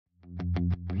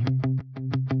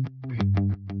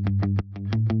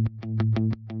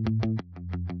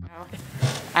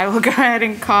I will go ahead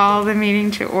and call the meeting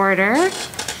to order.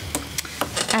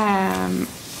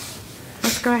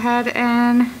 Let's go ahead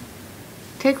and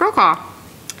take roll call.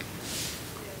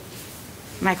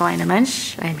 Michael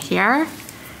Munch, I'm here.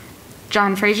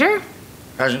 John Fraser.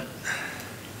 Present.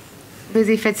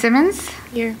 Lizzie Fitzsimmons.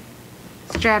 Here.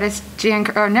 Stratus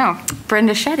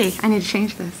Brenda Shetty. I need to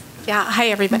change this. Yeah, hi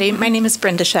everybody. My name is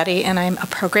Brenda Shetty and I'm a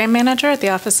program manager at the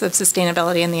Office of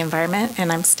Sustainability and the Environment,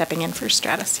 and I'm stepping in for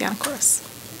Stratus Yannakouros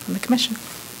on the commission.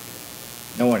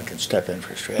 No one can step in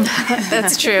for Stratus.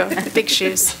 That's true. Big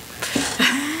shoes.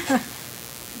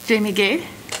 Jamie Gade.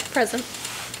 Present.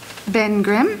 Ben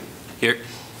Grimm. Here.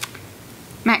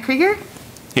 Matt Krieger.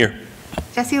 Here.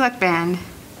 Jesse Luckband.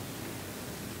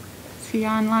 Is he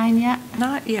online yet?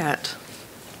 Not yet.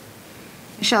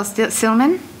 Michelle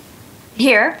Stillman.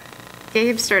 Here.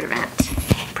 Gabe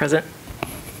Sturdivant. Present.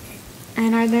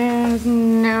 And are there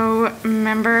no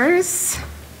members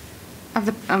of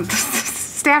the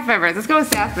staff members? Let's go with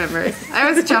staff members. I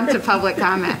always jump to public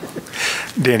comment.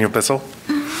 Daniel Bissell.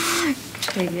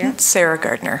 Sarah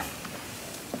Gardner.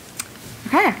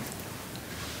 Okay.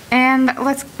 And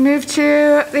let's move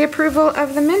to the approval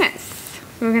of the minutes.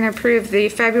 We're going to approve the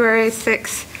February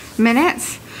 6th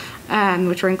minutes,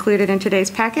 which were included in today's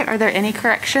packet. Are there any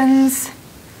corrections?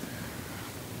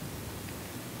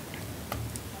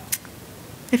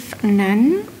 If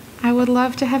none, I would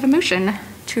love to have a motion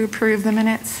to approve the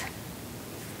minutes.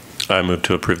 I move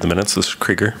to approve the minutes. This is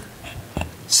Krieger.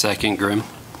 Second, Grimm.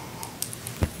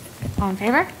 All in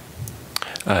favor?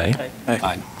 Aye.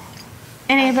 Aye.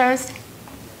 Any opposed?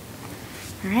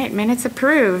 All right, minutes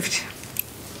approved.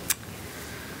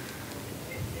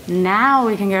 Now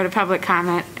we can go to public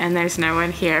comment, and there's no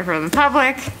one here from the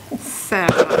public.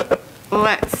 So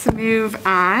let's move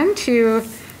on to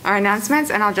our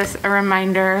announcements, and I'll just a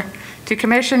reminder to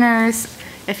commissioners,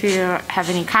 if you have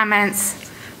any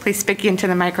comments, please speak into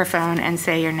the microphone and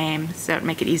say your name so it'll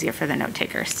make it easier for the note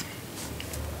takers.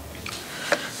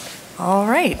 All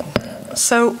right.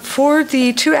 So for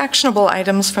the two actionable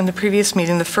items from the previous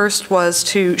meeting, the first was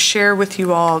to share with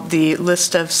you all the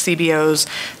list of CBOs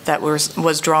that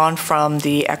was drawn from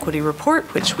the equity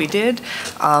report, which we did.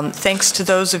 Thanks to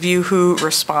those of you who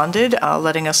responded,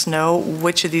 letting us know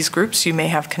which of these groups you may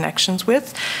have connections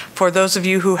with. For those of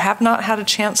you who have not had a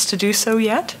chance to do so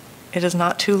yet, it is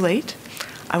not too late.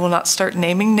 I will not start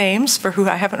naming names for who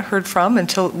I haven't heard from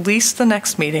until at least the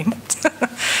next meeting.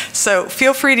 So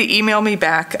feel free to email me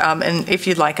back, and if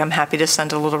you'd like, I'm happy to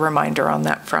send a little reminder on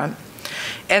that front.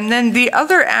 And then the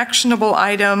other actionable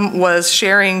item was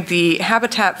sharing the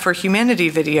Habitat for Humanity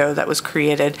video that was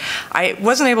created. I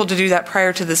wasn't able to do that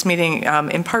prior to this meeting,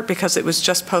 in part because it was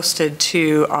just posted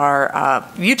to our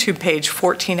YouTube page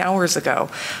 14 hours ago.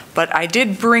 But I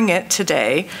did bring it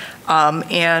today,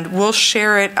 and we'll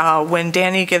share it when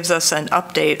Danny gives us an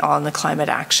update on the climate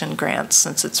action grants,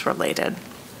 since it's related.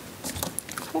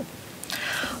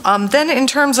 Then in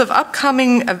terms of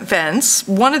upcoming events,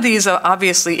 one of these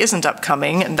obviously isn't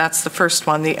upcoming, and that's the first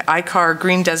one, the ICAR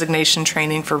Green Designation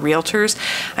Training for Realtors.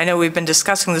 I know we've been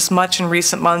discussing this much in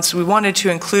recent months. We wanted to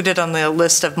include it on the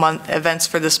list of events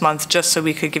for this month just so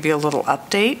we could give you a little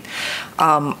update.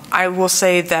 I will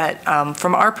say that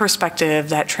from our perspective,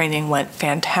 that training went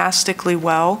fantastically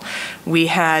well. We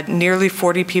had nearly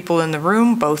 40 people in the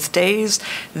room both days.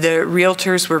 The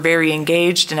realtors were very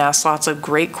engaged and asked lots of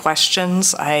great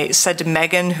questions. I said to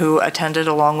Megan, who attended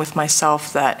along with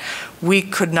myself, that we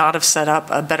could not have set up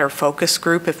a better focus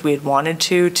group if we had wanted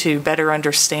to better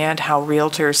understand how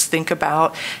realtors think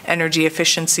about energy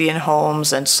efficiency in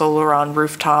homes and solar on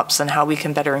rooftops and how we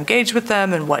can better engage with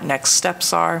them and what next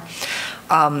steps are.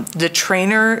 The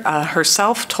trainer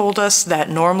herself told us that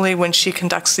normally when she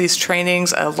conducts these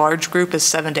trainings, a large group is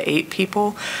 7 to 8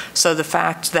 people. So the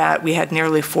fact that we had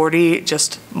nearly 40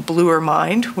 just blew her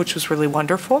mind, which was really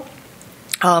wonderful.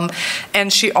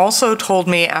 And she also told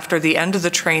me after the end of the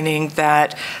training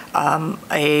that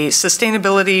a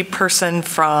sustainability person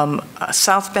from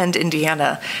South Bend,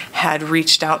 Indiana had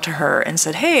reached out to her and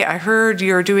said, hey, I heard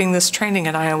you're doing this training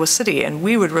in Iowa City and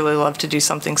we would really love to do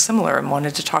something similar, and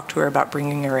wanted to talk to her about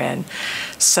bringing her in.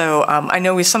 So I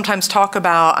know we sometimes talk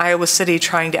about Iowa City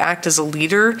trying to act as a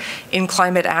leader in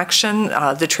climate action.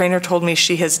 The trainer told me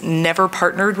she has never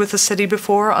partnered with a city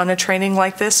before on a training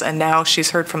like this, and now she's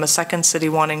heard from a second city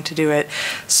wanting to do it.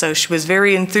 So she was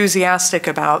very enthusiastic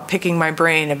about picking my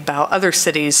brain about other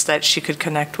cities that she could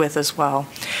connect with as well.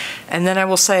 And then I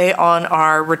will say on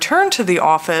our return to the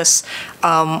office,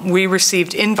 we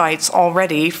received invites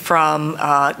already from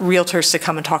realtors to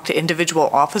come and talk to individual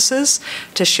offices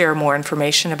to share more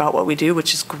information about what we do,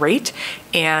 which is great.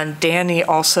 And Danny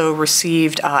also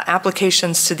received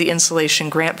applications to the Insulation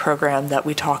Grant Program that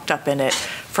we talked up in it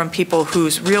from people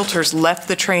whose realtors left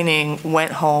the training,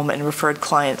 went home, and referred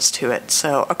clients to it.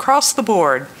 So across the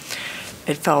board,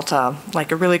 it felt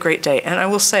like a really great day. And I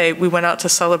will say, we went out to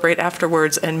celebrate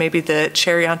afterwards, and maybe the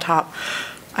cherry on top,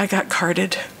 I got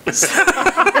carded. I'd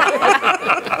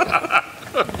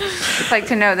like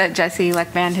to know that Jesse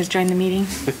Leckband has joined the meeting.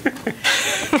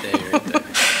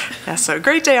 Yeah, so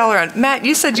great day all around. Matt,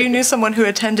 you said you knew someone who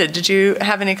attended. Did you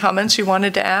have any comments you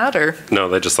wanted to add, or? No,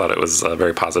 they just thought it was a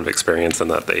very positive experience and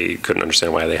that they couldn't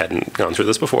understand why they hadn't gone through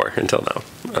this before until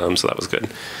now. So that was good.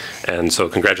 And so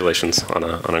congratulations on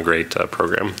a great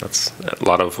program. That's a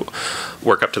lot of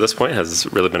work up to this point has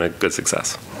really been a good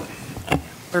success.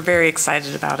 We're very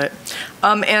excited about it.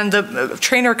 And the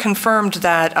trainer confirmed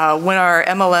that when our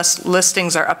MLS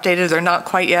listings are updated, they're not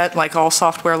quite yet, like all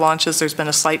software launches, there's been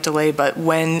a slight delay, but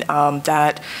when our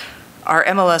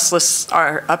MLS lists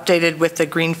are updated with the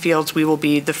green fields, we will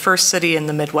be the first city in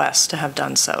the Midwest to have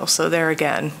done so. So there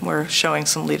again, we're showing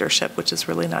some leadership, which is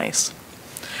really nice.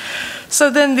 So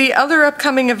then the other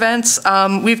upcoming events,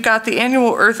 we've got the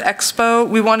annual Earth Expo.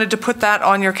 We wanted to put that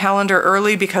on your calendar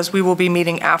early because we will be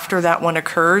meeting after that one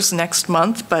occurs next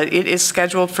month, but it is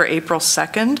scheduled for April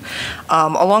 2nd,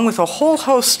 along with a whole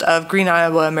host of Green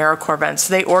Iowa AmeriCorps events.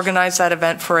 They organize that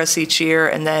event for us each year,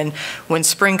 and then when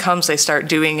spring comes, they start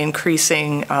doing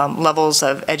increasing levels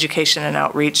of education and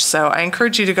outreach. So I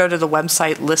encourage you to go to the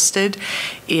website listed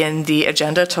in the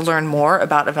agenda to learn more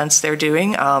about events they're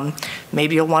doing.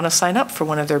 Maybe you'll want to sign up for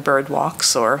one of their bird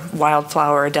walks or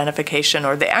wildflower identification,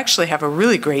 or they actually have a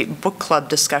really great book club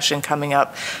discussion coming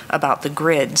up about the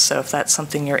grid. So if that's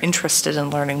something you're interested in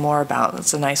learning more about,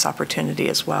 it's a nice opportunity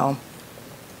as well.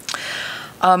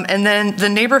 And then the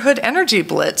Neighborhood Energy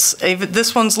Blitz.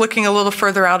 This one's looking a little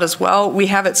further out as well. We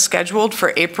have it scheduled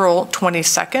for April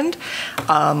 22nd.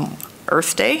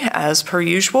 Earth Day, as per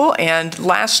usual. And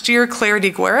last year, Clarity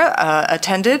Guerra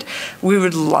attended. We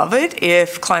would love it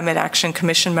if Climate Action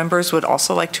Commission members would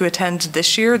also like to attend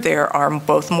this year. There are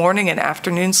both morning and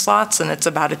afternoon slots, and it's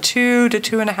about a 2 to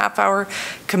 2.5 hour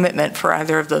commitment for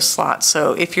either of those slots.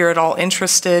 So if you're at all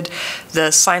interested,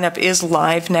 the sign up is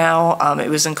live now. It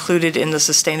was included in the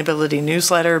sustainability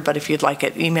newsletter, but if you'd like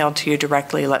it emailed to you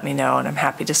directly, let me know, and I'm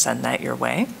happy to send that your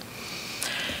way.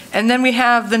 And then we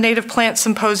have the Native Plant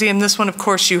Symposium. This one, of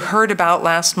course, you heard about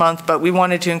last month, but we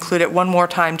wanted to include it one more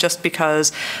time just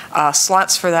because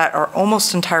slots for that are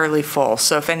almost entirely full.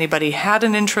 So if anybody had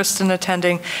an interest in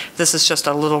attending, this is just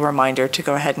a little reminder to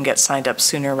go ahead and get signed up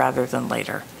sooner rather than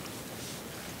later.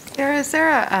 Is there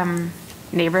a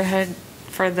neighborhood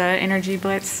for the Energy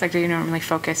Blitz? Like, do you normally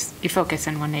focus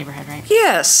in one neighborhood, right?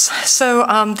 Yes.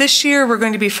 So this year we're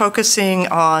going to be focusing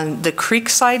on the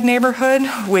Creekside neighborhood,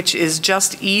 which is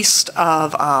just east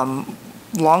of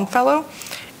Longfellow.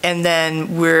 And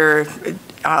then we're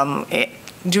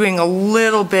doing a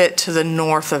little bit to the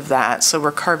north of that. So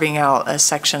we're carving out a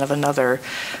section of another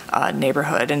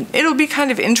neighborhood. And it'll be kind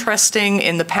of interesting.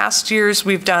 In the past years,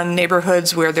 we've done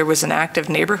neighborhoods where there was an active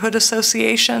neighborhood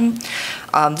association.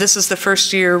 This is the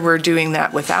first year we're doing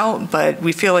that without, but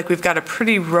we feel like we've got a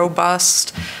pretty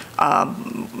robust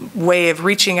way of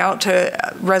reaching out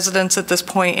to residents at this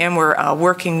point, and we're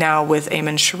working now with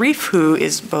Ayman Sharif, who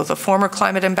is both a former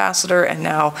climate ambassador and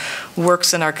now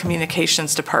works in our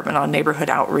communications department on neighborhood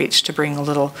outreach to bring a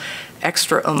little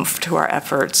extra oomph to our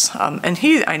efforts. And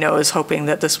he, I know, is hoping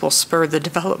that this will spur the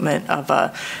development of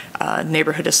a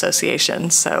neighborhood association.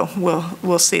 So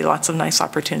we'll see lots of nice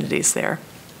opportunities there.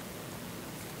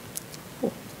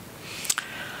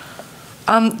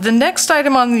 The next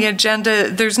item on the agenda,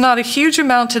 there's not a huge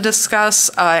amount to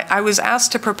discuss. I was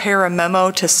asked to prepare a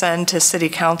memo to send to City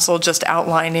Council just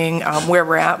outlining where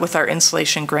we're at with our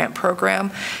insulation grant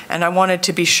program. And I wanted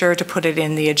to be sure to put it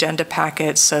in the agenda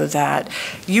packet so that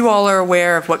you all are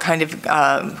aware of what kind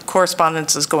of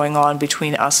correspondence is going on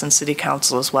between us and City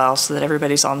Council as well, so that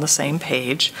everybody's on the same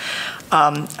page.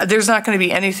 There's not going to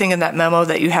be anything in that memo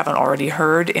that you haven't already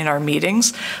heard in our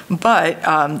meetings, but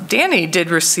Danny did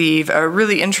receive a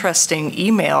really interesting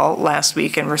email last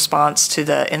week in response to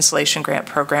the insulation grant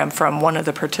program from one of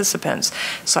the participants.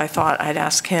 So I thought I'd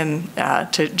ask him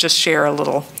to just share a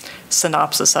little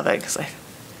synopsis of it, because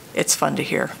it's fun to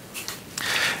hear.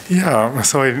 Yeah,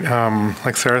 so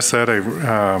like Sarah said,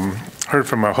 I heard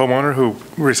from a homeowner who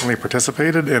recently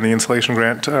participated in the insulation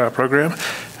grant program,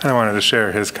 and I wanted to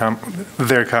share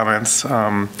their comments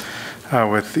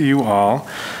with you all.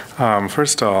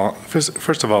 First of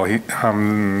all,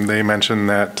 they mentioned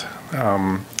that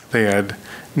they had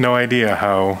no idea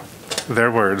how,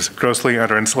 their words, grossly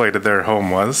underinsulated their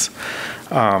home was.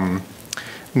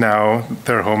 Now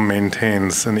their home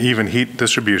maintains an even heat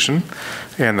distribution,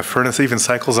 and the furnace even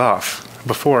cycles off.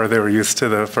 Before, they were used to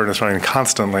the furnace running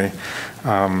constantly,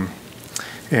 and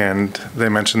they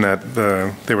mentioned that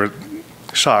they were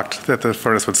shocked that the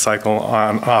furnace would cycle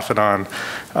on, off and on,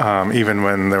 even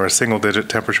when there were single-digit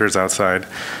temperatures outside.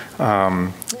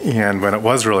 And when it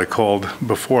was really cold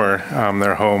before,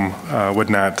 their home would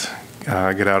not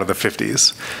get out of the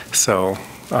 50s. So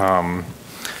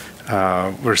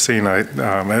we're seeing,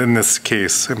 in this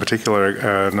case in particular,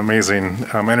 an amazing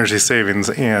energy savings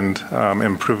and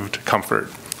improved comfort.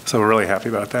 So we're really happy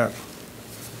about that.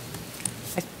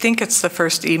 I think it's the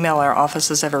first email our office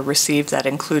has ever received that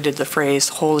included the phrase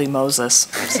 "Holy Moses,"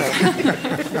 so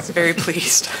it's very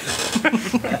pleased.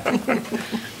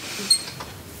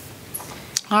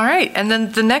 All right, and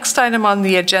then the next item on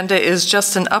the agenda is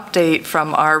just an update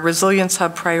from our Resilience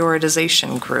Hub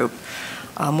prioritization group.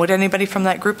 Would anybody from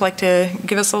that group like to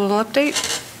give us a little update?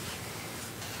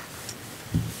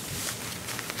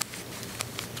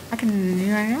 I can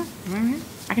do it.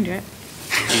 I can do it.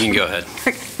 You can go ahead.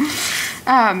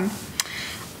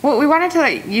 Well, we wanted to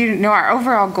let you know our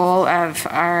overall goal of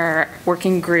our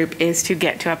working group is to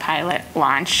get to a pilot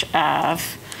launch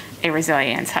of a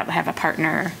Resilience Hub, have a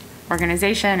partner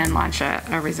organization and launch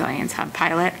a Resilience Hub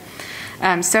pilot.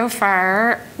 So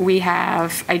far, we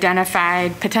have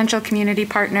identified potential community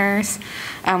partners.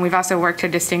 We've also worked to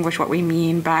distinguish what we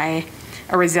mean by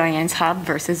a Resilience Hub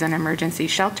versus an emergency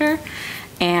shelter.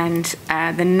 And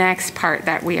the next part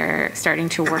that we are starting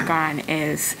to work on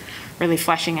is really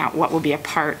fleshing out what will be a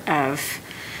part of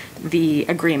the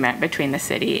agreement between the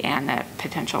city and the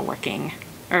potential working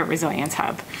or Resilience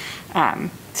Hub,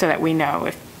 so that we know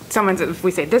if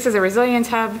we say this is a Resilience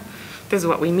Hub, this is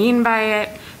what we mean by it,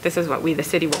 this is what we, the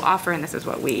city, will offer, and this is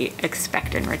what we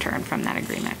expect in return from that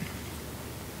agreement.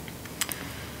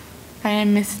 I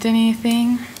missed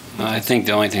anything? I think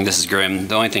the only thing, this is Grim,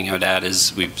 the only thing I would add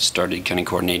is we've started kind of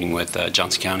coordinating with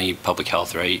Johnson County Public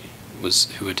Health, right,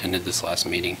 was who attended this last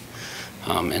meeting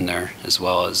in there, as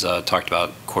well as talked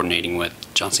about coordinating with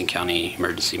Johnson County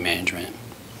Emergency Management.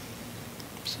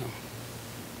 So.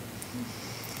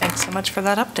 Thanks so much for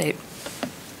that update.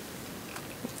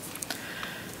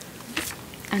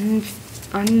 And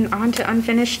on to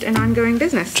unfinished and ongoing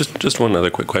business. Just one other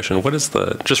quick question. What is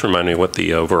just remind me what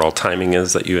the overall timing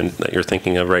is that you're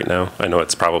thinking of right now? I know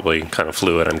it's probably kind of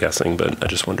fluid, I'm guessing, but I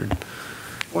just wondered.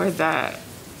 For the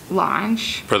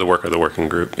launch? For the work of the working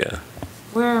group, yeah.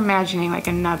 We're imagining like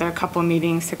another couple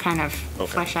meetings to kind of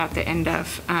flesh out the end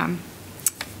of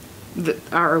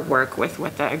our work with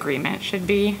what the agreement should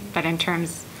be. But in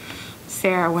terms,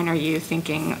 Sarah, when are you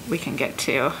thinking we can get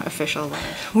to official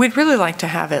launch? We'd really like to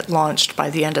have it launched by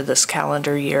the end of this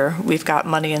calendar year. We've got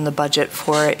money in the budget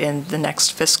for it in the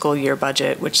next fiscal year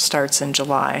budget, which starts in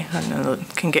July. I know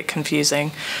it can get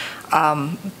confusing.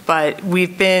 But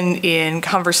we've been in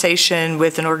conversation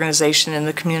with an organization in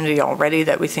the community already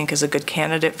that we think is a good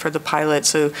candidate for the pilot.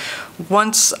 So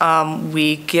once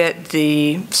we get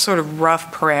the sort of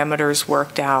rough parameters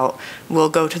worked out, we'll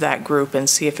go to that group and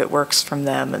see if it works from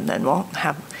them, and then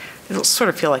it'll sort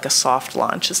of feel like a soft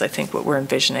launch is I think what we're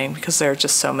envisioning, because there are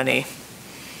just so many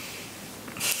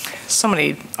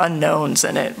unknowns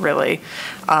in it, really.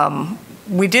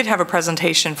 We did have a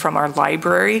presentation from our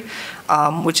library,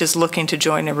 which is looking to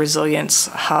join a Resilience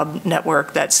Hub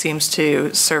network that seems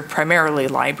to serve primarily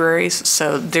libraries.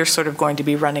 So they're sort of going to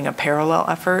be running a parallel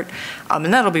effort.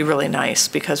 And that'll be really nice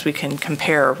because we can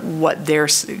compare what they're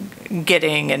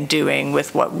getting and doing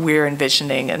with what we're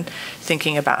envisioning and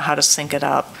thinking about how to sync it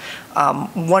up.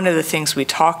 One of the things we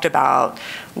talked about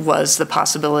was the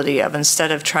possibility of,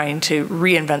 instead of trying to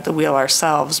reinvent the wheel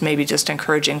ourselves, maybe just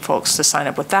encouraging folks to sign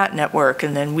up with that network,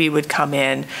 and then we would come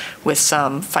in with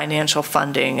some financial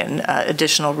funding and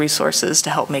additional resources to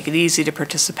help make it easy to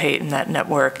participate in that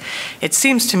network. It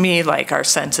seems to me like our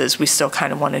sense is we still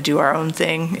kind of want to do our own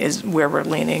thing, is where we're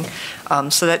leaning.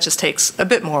 So that just takes a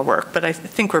bit more work, but I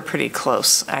think we're pretty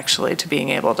close, actually, to being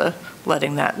able to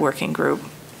letting that working group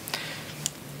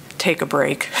take a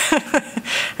break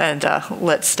and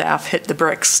let staff hit the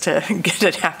bricks to get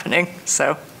it happening.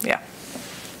 So, yeah.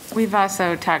 We've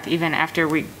also talked, even after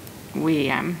we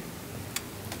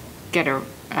get a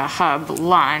hub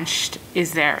launched,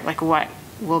 is there, like, what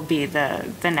will be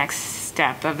the next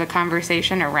step of the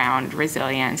conversation around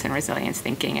resilience and resilience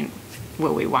thinking, and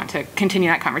will we want to continue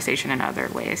that conversation in other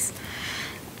ways?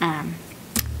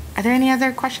 Are there any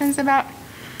other questions about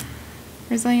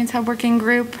Resilience Hub Working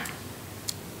Group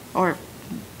or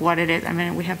what it is? I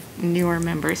mean, we have newer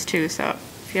members too, so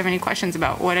if you have any questions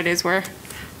about what it is we're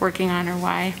working on or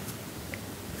why.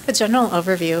 A general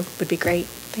overview would be great.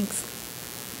 Thanks.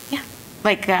 Yeah,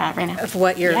 like right now. Of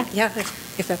what you're, Yeah.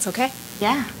 if that's okay.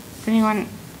 Yeah. Does anyone,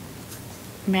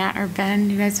 Matt or Ben,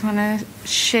 do you guys want to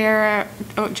share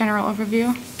a general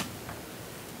overview?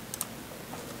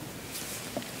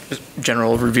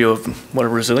 General overview of what a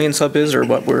Resilience Hub is or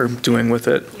what we're doing with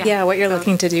it. Yeah, what you're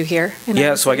looking to do here.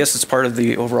 Yeah, so I guess it's part of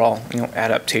the overall,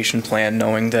 adaptation plan,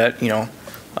 knowing that,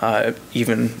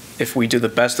 even if we do the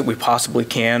best that we possibly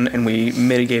can and we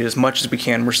mitigate as much as we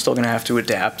can, we're still going to have to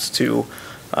adapt to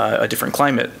a different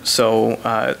climate. So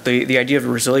the idea of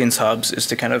Resilience Hubs is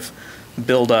to kind of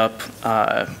build up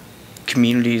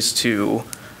communities to,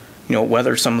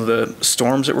 weather some of the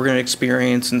storms that we're going to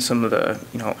experience and some of the,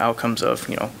 outcomes of,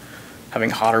 having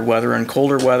hotter weather and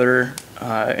colder weather,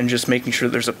 and just making sure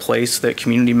there's a place that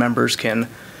community members can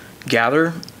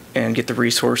gather and get the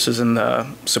resources and the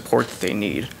support that they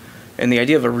need. And the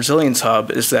idea of a Resilience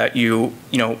Hub is that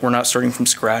we're not starting from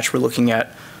scratch. We're looking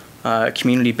at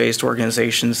community-based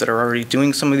organizations that are already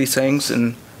doing some of these things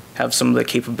and have some of the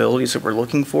capabilities that we're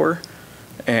looking for.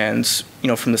 And,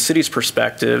 from the city's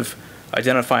perspective,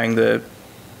 identifying the,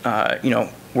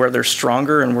 where they're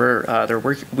stronger and where their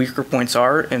weaker points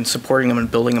are and supporting them and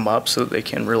building them up so that they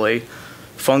can really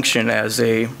function as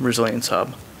a Resilience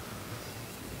Hub.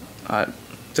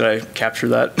 Did I capture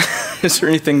that? Is there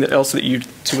anything else that you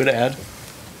two would add?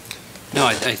 No,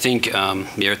 I think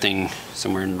the other thing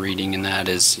somewhere in reading in that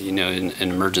is, in an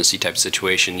emergency type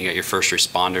situation, you got your first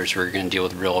responders who are going to deal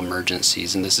with real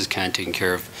emergencies, and this is kind of taking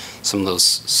care of some of those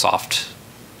soft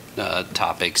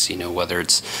topics, whether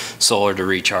it's solar to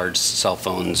recharge cell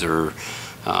phones or,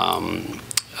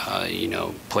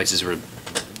 places where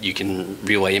you can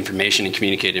relay information and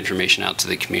communicate information out to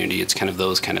the community. It's kind of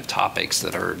those kind of topics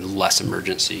that are less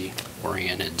emergency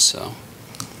oriented, so.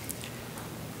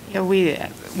 Yeah,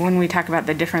 when we talk about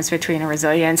the difference between a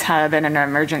Resilience Hub and an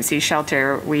emergency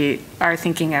shelter, we are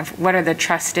thinking of what are the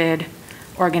trusted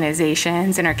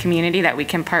organizations in our community that we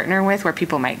can partner with where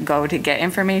people might go to get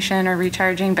information or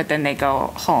recharging, but then they go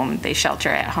home, they shelter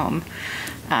at home,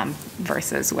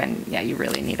 versus when, you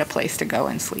really need a place to go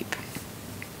and sleep.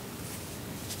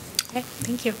 Okay,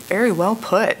 thank you. Very well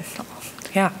put.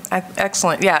 Yeah,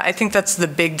 excellent. Yeah, I think that's the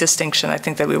big distinction I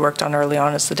think that we worked on early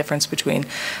on is the difference between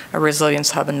a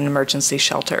Resilience Hub and an emergency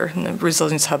shelter. And the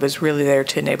Resilience Hub is really there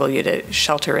to enable you to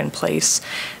shelter in place.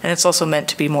 And it's also meant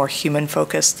to be more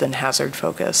human-focused than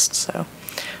hazard-focused. So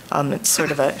it's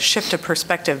sort of a shift of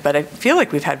perspective, but I feel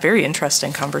like we've had very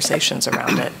interesting conversations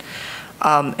around it.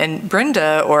 And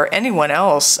Brenda or anyone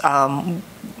else,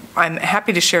 I'm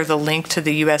happy to share the link to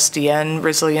the USDN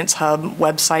Resilience Hub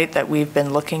website that we've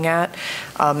been looking at.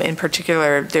 In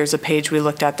particular, there's a page we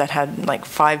looked at that had like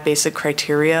 5 basic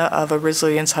criteria of a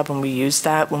Resilience Hub, and we used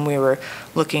that when we were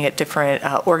looking at different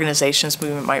organizations we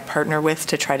might partner with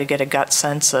to try to get a gut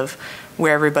sense of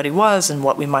where everybody was and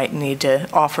what we might need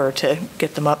to offer to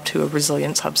get them up to a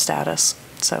Resilience Hub status.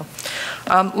 So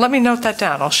let me note that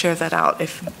down. I'll share that out.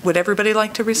 Would everybody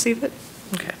like to receive it?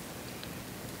 Okay.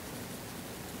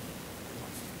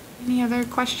 Any other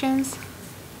questions,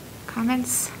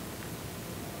 comments?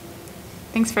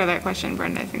 Thanks for that question,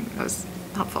 Brenda. I think that was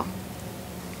helpful.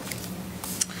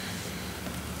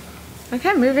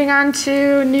 Okay, moving on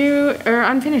to new or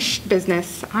unfinished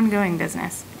business, ongoing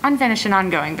business, unfinished and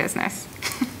ongoing business.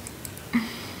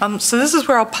 So this is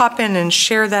where I'll pop in and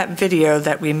share that video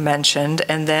that we mentioned,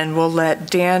 and then we'll let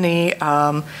Danny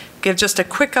give just a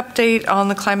quick update on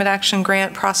the Climate Action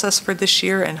Grant process for this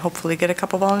year and hopefully get a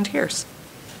couple volunteers.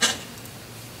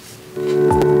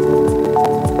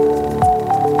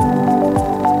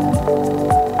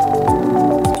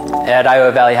 At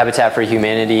Iowa Valley Habitat for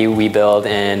Humanity, we build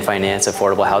and finance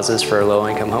affordable houses for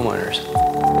low-income homeowners.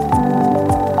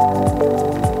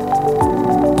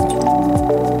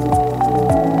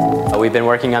 We've been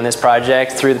working on this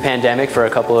project through the pandemic for a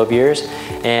couple of years,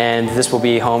 and this will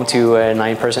be home to a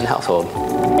 9-person household.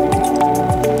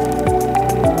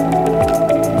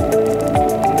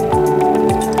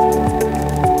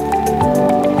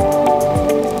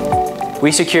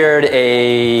 We secured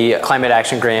a climate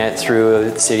action grant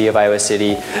through the city of Iowa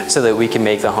City so that we can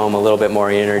make the home a little bit more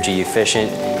energy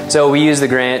efficient. So we used the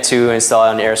grant to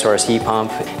install an air source heat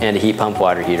pump and a heat pump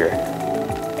water heater.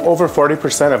 over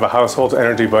 40% of a household's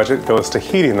energy budget goes to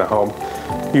heating the home.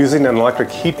 Using an electric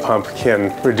heat pump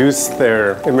can reduce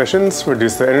their emissions,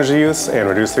 reduce their energy use, and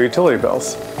reduce their utility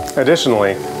bills.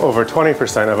 Additionally, over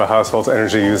 20% of a household's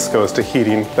energy use goes to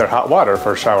heating their hot water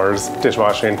for showers,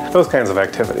 dishwashing, those kinds of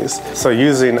activities. So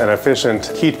using an efficient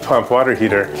heat pump water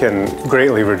heater can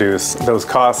greatly reduce those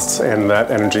costs and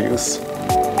that energy use.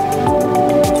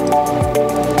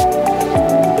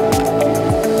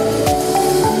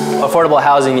 Affordable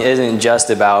housing isn't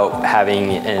just about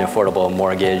having an affordable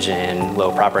mortgage and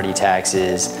low property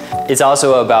taxes. It's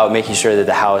also about making sure that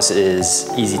the house is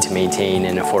easy to maintain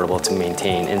and affordable to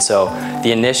maintain. And so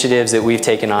the initiatives that we've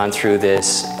taken on through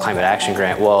this Climate Action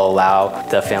Grant will allow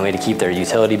the family to keep their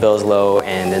utility bills low,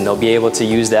 and then they'll be able to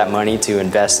use that money to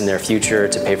invest in their future,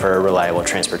 to pay for reliable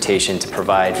transportation, to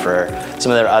provide for some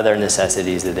of their other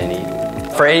necessities that they need.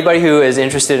 For anybody who is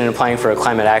interested in applying for a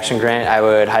Climate Action Grant, I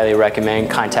would highly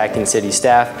recommend contacting city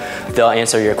staff. They'll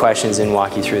answer your questions and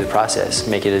walk you through the process.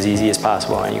 Make it as easy as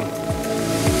possible on you.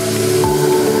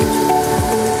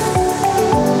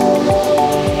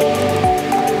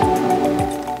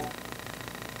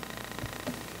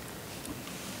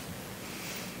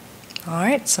 All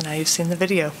right, so now you've seen the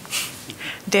video.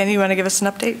 Danny, you want to give us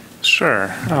an update? Sure.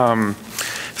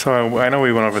 So I know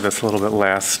we went over this a little bit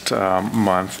last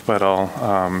month, but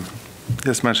I'll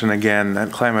just mention again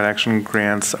that climate action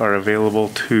grants are available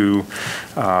to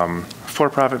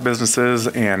for-profit businesses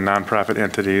and nonprofit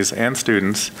entities and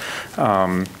students,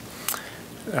 up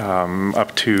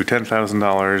to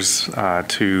 $10,000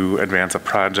 to advance a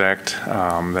project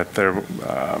that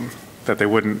they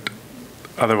wouldn't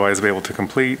otherwise be able to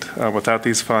complete without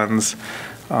these funds.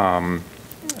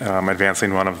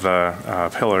 Advancing one of the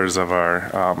pillars of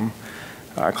our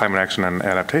climate action and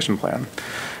adaptation plan.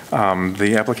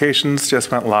 The applications just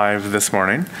went live this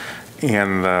morning,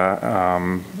 and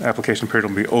the application period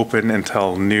will be open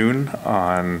until noon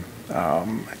on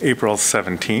April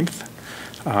 17th,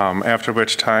 after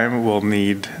which time we'll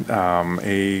need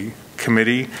a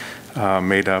committee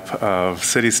made up of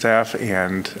city staff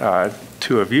and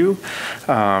two of you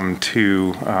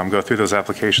to go through those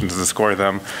applications and score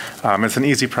them. It's an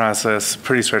easy process,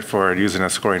 pretty straightforward, using a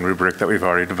scoring rubric that we've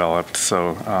already developed.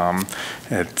 So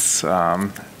it's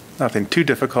nothing too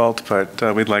difficult, but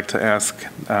we'd like to ask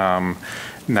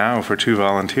now for 2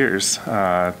 volunteers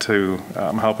to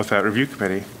help with that review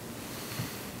committee.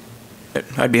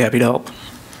 I'd be happy to help.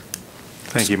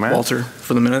 Thank you, Matt. Walter,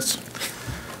 for the minutes.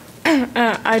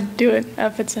 I'd do it,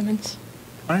 Fitzsimmons.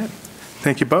 All right.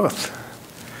 Thank you both.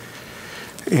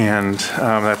 And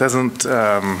that doesn't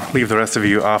leave the rest of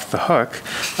you off the hook.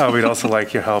 We'd also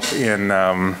like your help in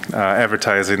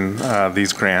advertising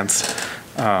these grants.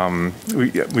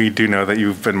 We do know that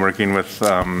you've been working with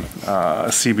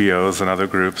CBOs and other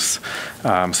groups,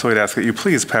 so we'd ask that you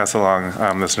please pass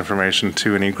along this information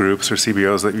to any groups or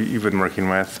CBOs that you've been working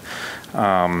with.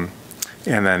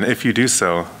 And then if you do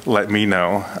so, let me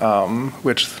know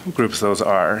which groups those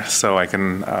are, so I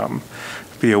can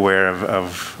be aware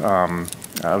of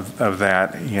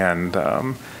that, and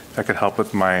that could help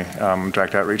with my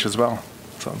direct outreach as well.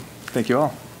 So thank you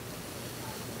all.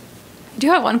 I do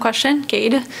have one question,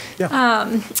 Cade. Yeah.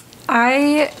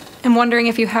 I am wondering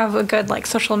if you have a good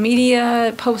social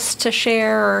media post to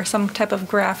share or some type of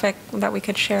graphic that we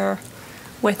could share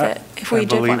with it if we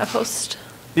did want to post.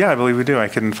 Yeah, I believe we do. I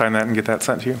can find that and get that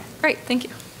sent to you. Great, thank you.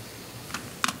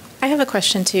 I have a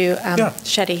question too,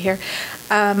 Shetty here.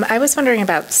 I was wondering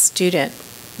about student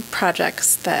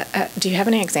projects. Do you have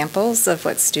any examples of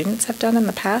what students have done in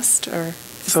the past? Or?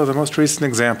 So the most recent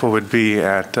example would be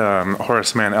at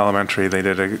Horace Mann Elementary. They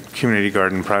did a community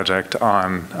garden project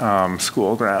on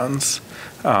school grounds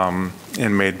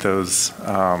and made those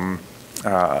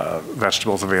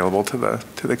vegetables available to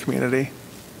the community.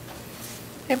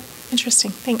 Yep,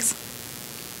 interesting. Thanks.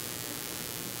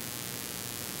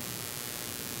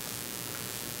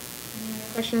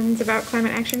 Questions about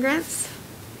climate action grants?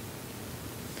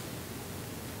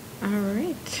 All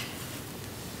right.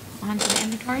 On to the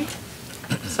inventory.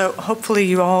 So hopefully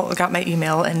you all got my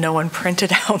email and no one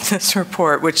printed out this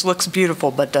report, which looks beautiful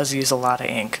but does use a lot of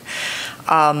ink.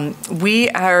 We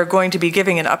are going to be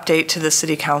giving an update to the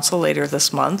City Council later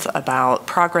this month about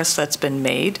progress that's been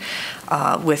made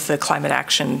with the climate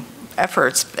action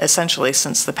efforts, essentially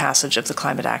since the passage of the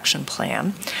Climate Action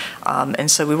Plan.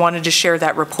 And so we wanted to share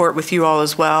that report with you all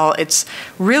as well. It's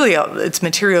really, it's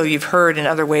material you've heard in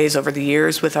other ways over the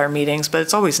years with our meetings, but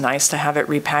it's always nice to have it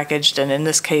repackaged. And in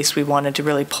this case, we wanted to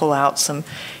really pull out some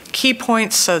key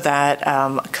points so that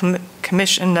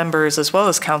commission members as well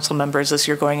as council members, as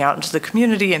you're going out into the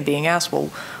community and being asked,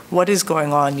 well, what is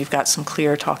going on. You've got some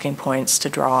clear talking points to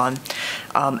draw on.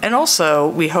 And also,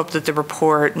 we hope that the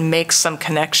report makes some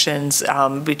connections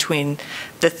between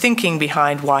the thinking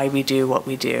behind why we do what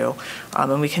we do,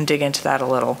 and we can dig into that a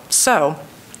little. So,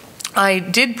 I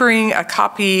did bring a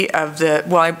copy of the,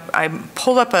 well, I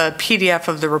pulled up a PDF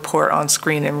of the report on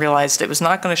screen and realized it was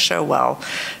not going to show well.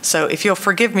 So if you'll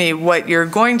forgive me, what you're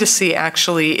going to see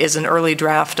actually is an early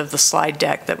draft of the slide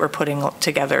deck that we're putting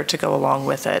together to go along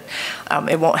with it.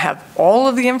 It won't have all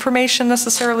of the information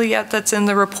necessarily yet that's in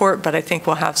the report, but I think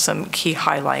we'll have some key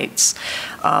highlights.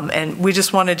 And we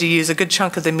just wanted to use a good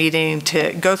chunk of the meeting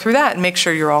to go through that and make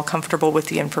sure you're all comfortable with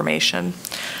the information.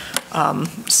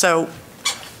 So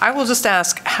I will just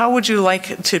ask, how would you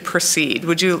like to proceed?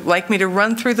 Would you like me to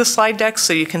run through the slide deck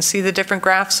so you can see the different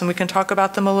graphs and we can talk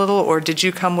about them a little, or did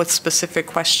you come with specific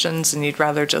questions and you'd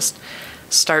rather just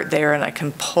start there and I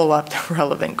can pull up the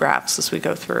relevant graphs as we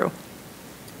go through?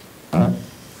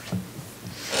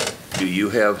 Do you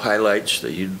have highlights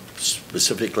that you'd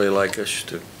specifically like us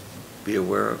to be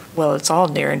aware of? Well, it's all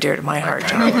near and dear to my heart,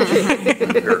 John.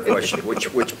 Your question,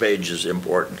 which page is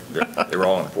important? They're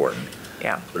all important.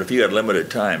 Yeah. But if you had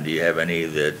limited time, do you have any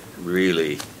that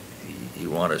really you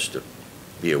want us to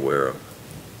be aware of?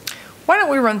 Why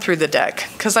don't we run through the deck?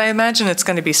 Because I imagine it's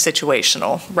going to be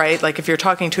situational, right? Like if you're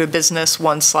talking to a business,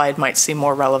 one slide might seem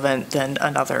more relevant than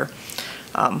another.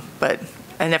 And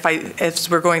as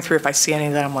we're going through, if I see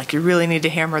any that I'm like, you really need to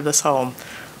hammer this home,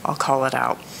 I'll call it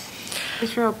out.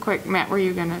 Just real quick, Matt, were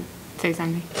you going to say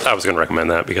something? I was going to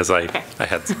recommend that because I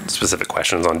had specific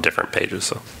questions on different pages,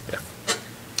 so yeah.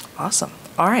 Awesome.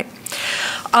 All right.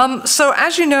 So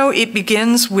as you know, it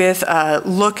begins with a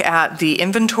look at the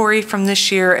inventory from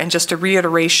this year and just a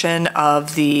reiteration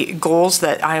of the goals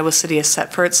that Iowa City has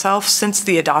set for itself. Since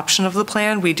the adoption of the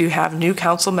plan, we do have new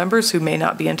council members who may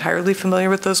not be entirely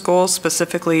familiar with those goals.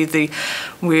 Specifically,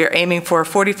 we're aiming for a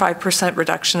 45%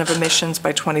 reduction of emissions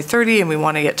by 2030, and we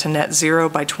want to get to net zero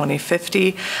by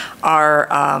 2050. Our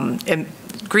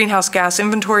greenhouse gas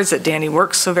inventories that Danny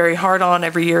works so very hard on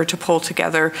every year to pull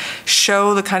together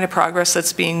show the kind of progress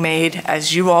that's being made,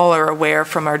 as you all are aware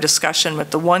from our discussion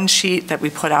with the one sheet that we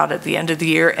put out at the end of the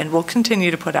year and will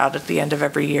continue to put out at the end of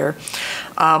every year.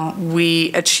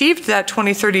 We achieved that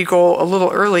 2030 goal a little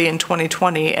early in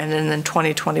 2020, and then in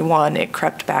 2021 it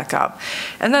crept back up.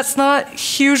 And that's not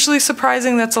hugely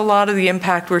surprising. That's a lot of the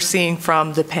impact we're seeing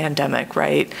from the pandemic,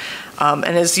 right? And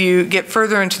as you get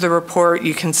further into the report,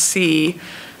 you can see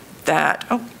that,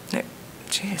 oh,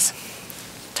 geez,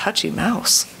 touchy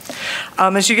mouse.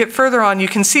 As you get further on, you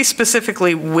can see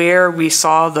specifically where we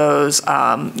saw those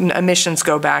emissions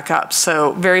go back up.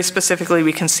 So very specifically,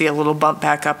 we can see a little bump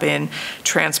back up in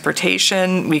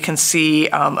transportation. We can see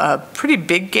a pretty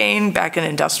big gain back in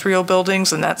industrial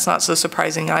buildings, and that's not so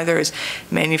surprising either as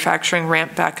manufacturing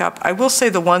ramped back up. I will say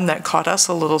the one that caught us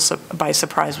a little by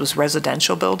surprise was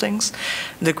residential buildings,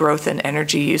 the growth in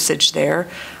energy usage there.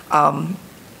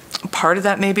 Part of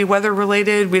that may be weather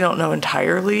related. We don't know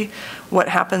entirely what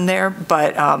happened there,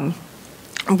 but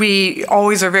we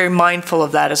always are very mindful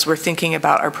of that as we're thinking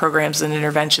about our programs and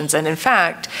interventions. And in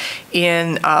fact,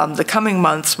 in the coming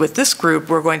months with this group,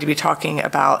 we're going to be talking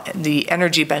about the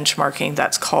energy benchmarking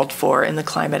that's called for in the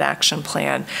Climate Action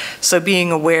Plan. So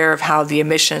being aware of how the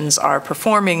emissions are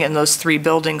performing in those three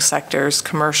building sectors,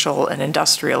 commercial and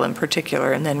industrial in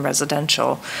particular, and then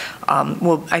residential,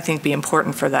 will, I think, be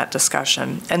important for that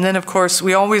discussion. And then, of course,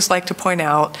 we always like to point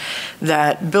out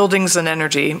that buildings and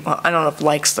energy, well, I don't know if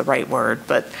like's the right word,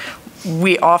 but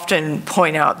we often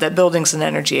point out that buildings and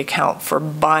energy account for,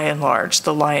 by and large,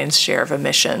 the lion's share of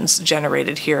emissions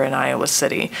generated here in Iowa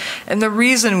City. And the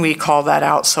reason we call that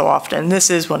out so often,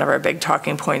 this is one of our big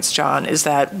talking points, John, is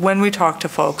that when we talk to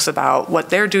folks about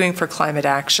what they're doing for climate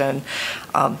action,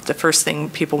 the first thing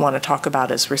people want to talk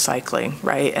about is recycling,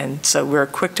 right? And so we're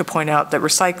quick to point out that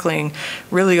recycling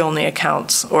really only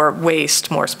accounts, or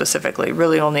waste more specifically,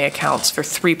 really only accounts for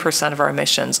 3% of our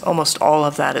emissions. Almost all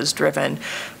of that is driven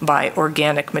by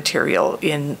organic material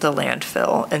in the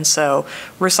landfill. And so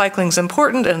recycling is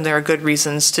important, and there are good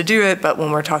reasons to do it, but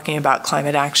when we're talking about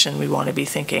climate action, we want to be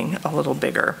thinking a little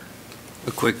bigger.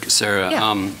 A quick, Sarah,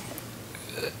 yeah.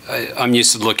 I'm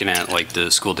used to looking at like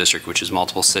the school district, which is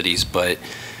multiple cities, but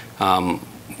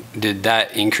did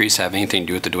that increase have anything to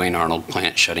do with the Duane Arnold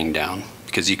plant shutting down?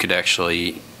 Because you could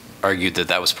actually argue that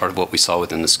that was part of what we saw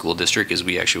within the school district, is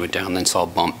we actually went down and then saw a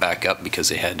bump back up because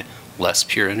they had less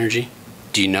pure energy.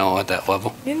 Do you know at that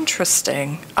level?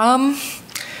 Interesting.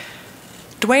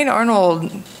 Duane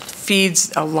Arnold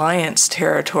feeds Alliance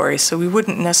territory, so we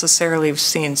wouldn't necessarily have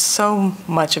seen so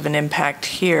much of an impact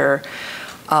here.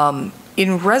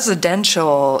 In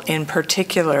residential in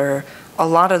particular, a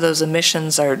lot of those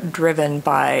emissions are driven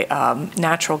by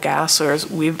natural gas, or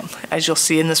as you'll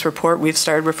see in this report, we've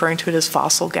started referring to it as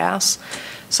fossil gas.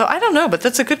 So I don't know, but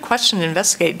that's a good question to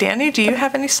investigate. Danny, do you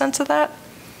have any sense of that?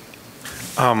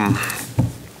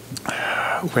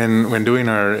 When doing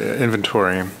our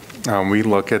inventory, we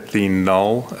look at the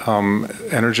null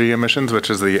energy emissions, which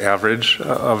is the average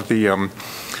of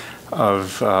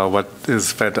what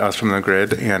is fed to us from the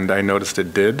grid, and I noticed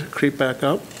it did creep back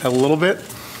up a little bit,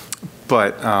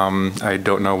 but I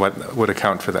don't know what would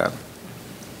account for that.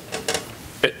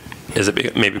 Is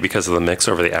it maybe because of the mix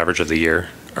over the average of the year?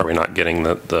 Are we not getting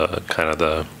the kind of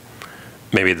the,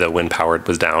 maybe the wind powered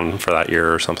was down for that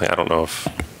year or something? I don't know if.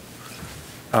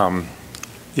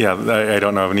 Yeah, I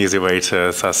don't know of an easy way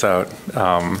to suss out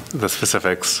the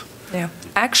specifics. Yeah,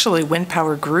 actually wind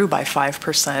power grew by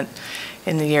 5%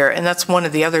 in the year, and that's one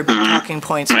of the other big talking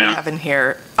points we have in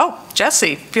here. Oh,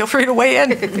 Jesse, feel free to weigh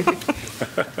in.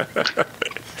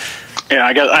 Yeah,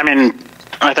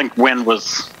 I think wind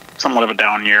was somewhat of a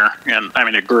down year, and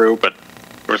it grew, but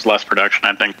there was less production,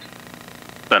 I think,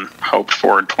 than hoped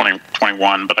for in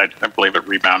 2021, but I believe it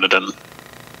rebounded in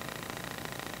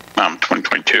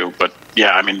 2022. But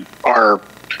yeah,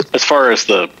 as far as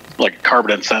the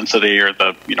carbon intensity or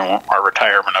the our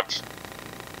retirement of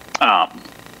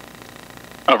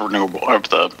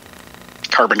the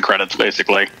carbon credits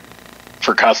basically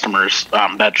for customers,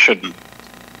 that shouldn't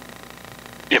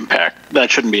be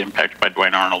impacted by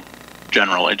Duane Arnold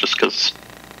generally, just because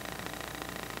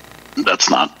that's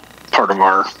not part of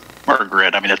our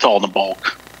grid. It's all in the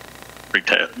bulk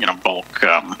retail, bulk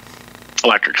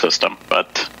electric system,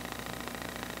 but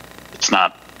it's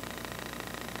not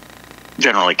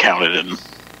generally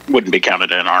wouldn't be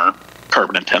counted in our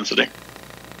carbon intensity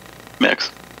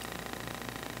mix.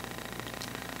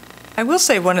 I will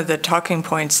say one of the talking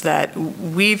points that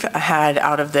we've had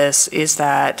out of this is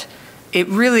that it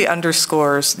really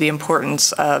underscores the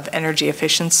importance of energy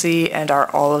efficiency and our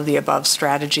all of the above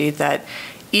strategy, that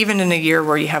even in a year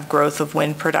where you have growth of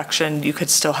wind production, you could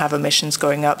still have emissions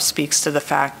going up. Speaks to the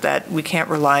fact that we can't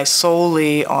rely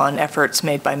solely on efforts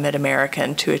made by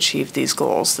Mid-American to achieve these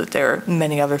goals, that there are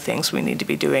many other things we need to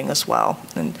be doing as well.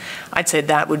 And I'd say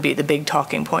that would be the big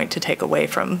talking point to take away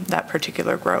from that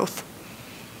particular growth.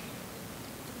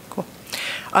 Cool.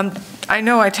 I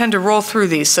know I tend to roll through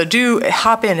these, so do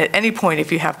hop in at any point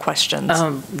if you have questions.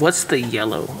 What's the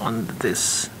yellow on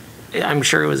this? I'm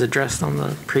sure it was addressed on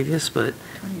the previous, but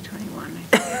 2021.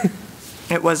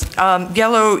 It was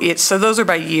yellow. So those are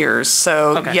by years.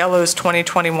 So okay. Yellow is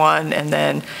 2021, and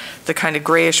then the kind of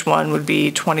grayish one would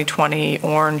be 2020.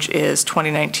 Orange is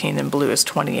 2019, and blue is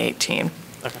 2018.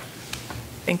 Okay.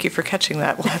 Thank you for catching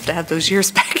that. We'll have to add those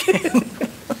years back in.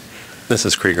 This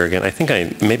is Krieger again. I think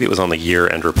maybe it was on the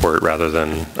year-end report rather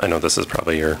than, I know this is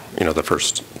probably your, the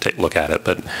first look at it,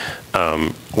 but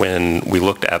when we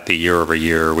looked at the year over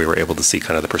year, we were able to see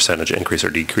kind of the percentage increase or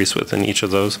decrease within each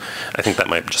of those. I think that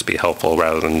might just be helpful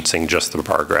rather than seeing just the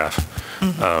bar graph,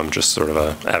 just sort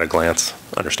of at a glance,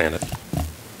 understand it.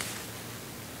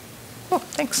 Cool,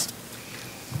 thanks.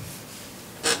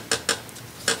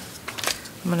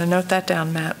 I'm going to note that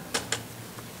down, Matt.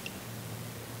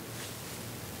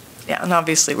 Yeah, and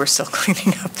obviously we're still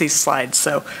cleaning up these slides,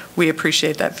 so we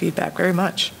appreciate that feedback very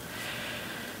much.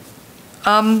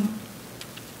 All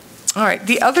right,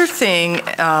 the other thing,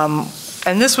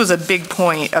 and this was a big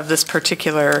point of this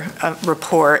particular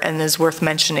report and is worth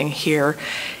mentioning here,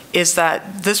 is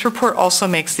that this report also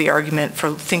makes the argument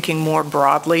for thinking more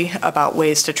broadly about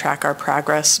ways to track our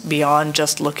progress beyond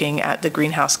just looking at the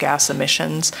greenhouse gas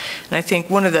emissions. And I think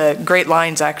one of the great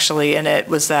lines actually in it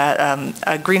was that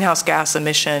a greenhouse gas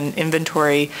emission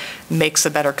inventory makes a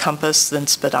better compass than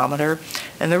speedometer.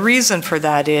 And the reason for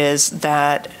that is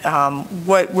that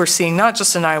what we're seeing, not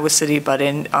just in Iowa City, but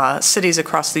in cities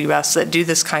across the U.S. that do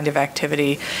this kind of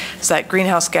activity, is that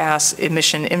greenhouse gas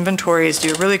emission inventories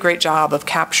do a really great job of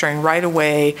capturing right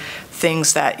away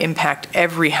things that impact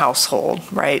every household,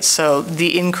 right? So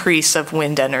the increase of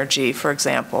wind energy, for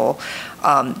example,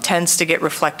 tends to get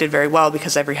reflected very well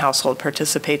because every household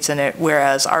participates in it,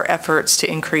 whereas our efforts to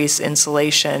increase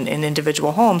insulation in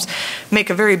individual homes make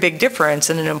a very big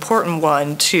difference and an important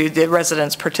one to the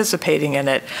residents participating in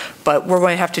it. But we're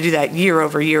going to have to do that year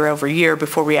over year over year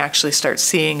before we actually start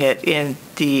seeing it in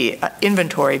the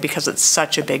inventory because it's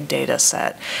such a big data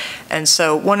set. And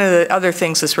so one of the other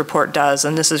things this report does,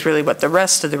 and this is really what the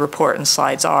rest of the report and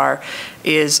slides are,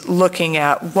 is looking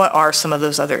at what are some of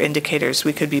those other indicators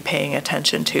we could be paying attention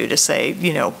to say,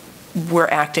 we're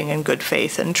acting in good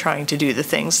faith and trying to do the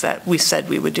things that we said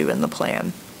we would do in the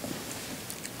plan.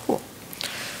 Cool.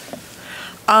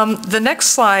 The next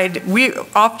slide, we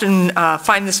often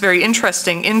find this very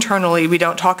interesting internally. We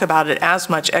don't talk about it as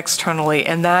much externally,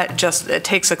 and that just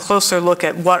takes a closer look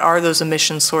at what are those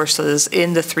emission sources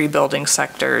in the 3 building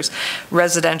sectors: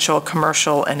 residential,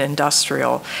 commercial, and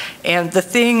industrial. And the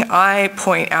thing I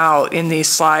point out in these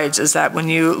slides is that when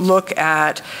you look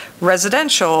at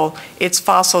residential, it's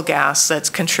fossil gas that's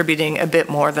contributing a bit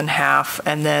more than half,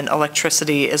 and then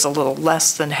electricity is a little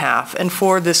less than half. And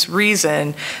for this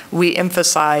reason, we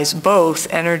emphasize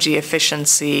both energy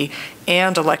efficiency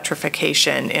and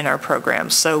electrification in our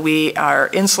programs. So our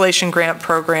insulation grant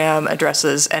program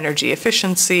addresses energy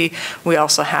efficiency. We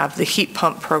also have the heat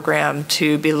pump program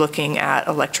to be looking at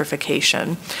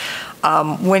electrification.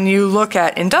 When you look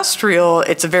at industrial,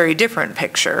 it's a very different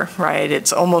picture, right?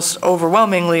 It's almost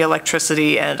overwhelmingly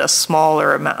electricity, and a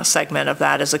smaller segment of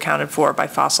that is accounted for by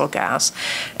fossil gas.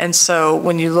 And so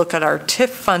when you look at our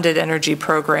TIF-funded energy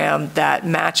program that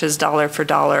matches dollar for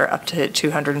dollar up to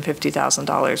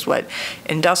 $250,000, what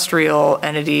industrial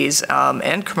entities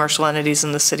and commercial entities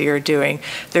in the city are doing,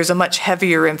 there's a much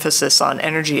heavier emphasis on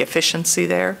energy efficiency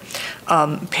there,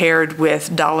 paired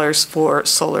with dollars for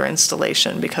solar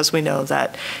installation, because we know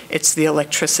that it's the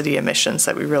electricity emissions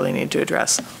that we really need to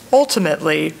address.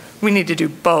 Ultimately, we need to do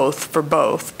both for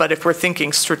both, but if we're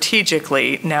thinking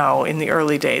strategically now in the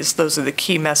early days, those are the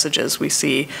key messages we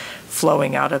see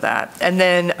flowing out of that. And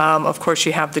then, of course,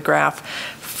 you have the graph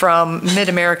from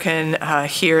Mid-American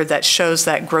here that shows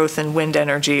that growth in wind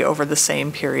energy over the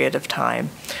same period of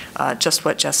time, just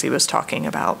what Jesse was talking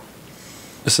about.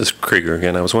 This is Krieger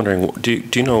again. I was wondering, do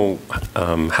you know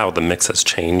how the mix has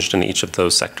changed in each of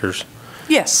those sectors?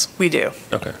 Yes, we do.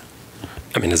 Okay.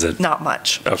 I mean, is it? Not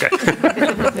much. Okay.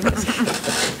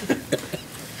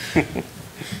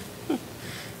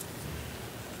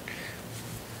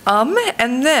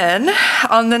 And then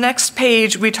on the next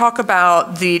page, we talk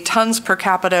about the tons per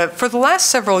capita. For the last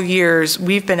several years,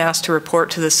 we've been asked to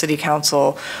report to the City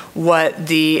Council what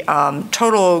the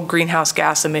total greenhouse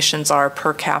gas emissions are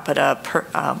per capita,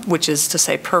 which is to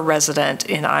say per resident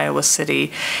in Iowa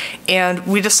City. And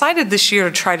we decided this year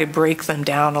to try to break them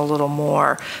down a little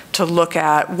more to look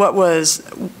at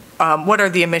what are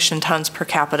the emission tons per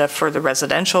capita for the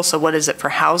residential? So what is it for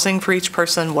housing for each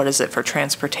person? What is it for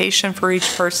transportation for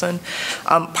each person?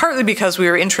 Partly because we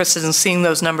were interested in seeing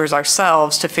those numbers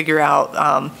ourselves to figure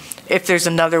out if there's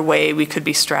another way we could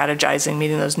be strategizing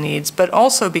meeting those needs, but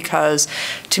also because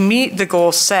to meet the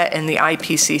goals set in the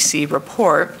IPCC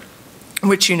report,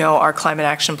 which you know, our climate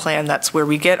action plan, that's where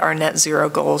we get our net zero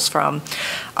goals from.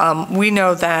 We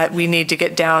know that we need to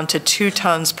get down to 2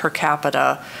 tons per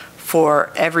capita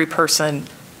for every person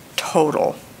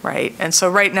total, right? And so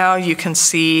right now you can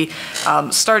see,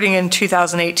 starting in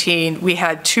 2018, we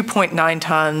had 2.9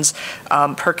 tons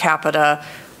per capita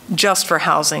just for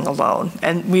housing alone.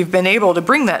 And we've been able to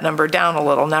bring that number down a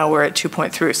little. Now we're at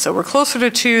 2.3. So we're closer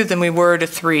to 2 than we were to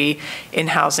 3 in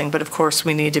housing. But of course,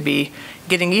 we need to be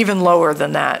getting even lower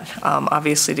than that,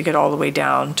 obviously, to get all the way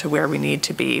down to where we need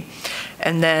to be.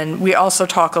 And then we also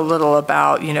talk a little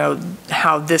about, you know,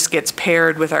 how this gets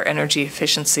paired with our energy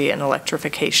efficiency and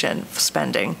electrification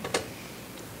spending.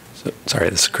 So, sorry,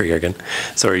 this is Krieger again.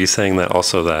 So are you saying that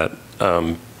also that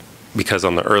because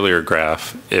on the earlier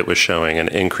graph, it was showing an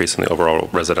increase in the overall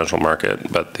residential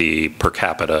market, but the per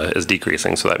capita is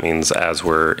decreasing. So that means as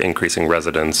we're increasing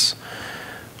residents,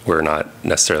 we're not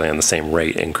necessarily on the same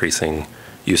rate increasing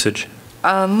usage?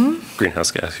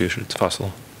 Greenhouse gas usage,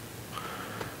 fossil.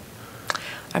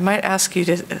 I might ask you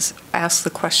to ask the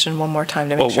question one more time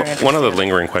to make sure I understand. One of the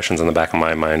lingering questions in the back of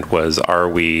my mind was, are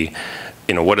we,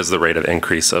 you know, what is the rate of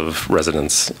increase of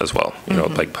residents as well? You know,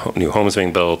 like new homes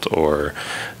being built or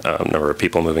number of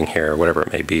people moving here, whatever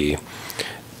it may be.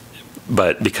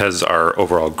 But because our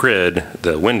overall grid,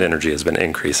 the wind energy has been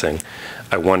increasing,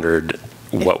 I wondered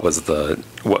what was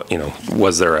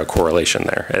was there a correlation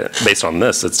there? Based on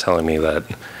this, it's telling me that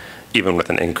even with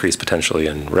an increase potentially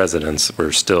in residents,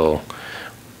 we're still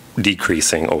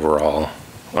decreasing overall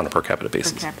on a per capita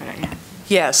basis. Per capita, yeah.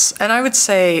 Yes, and I would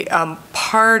say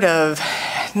part of,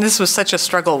 this was such a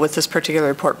struggle with this particular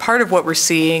report, part of what we're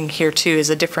seeing here too is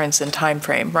a difference in time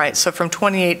frame, right? So from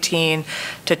 2018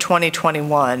 to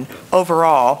 2021,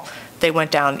 overall, they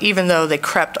went down. Even though they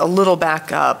crept a little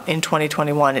back up in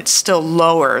 2021, it's still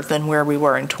lower than where we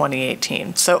were in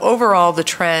 2018. So overall, the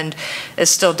trend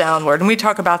is still downward. And we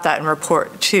talk about that in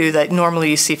report too, that normally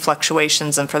you see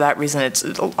fluctuations, and for that reason, it's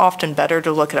often better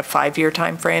to look at a 5-year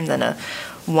time frame than a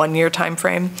 1-year time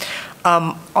frame.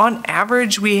 On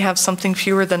average, we have something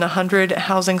fewer than 100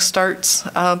 housing starts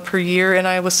per year in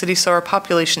Iowa City, so our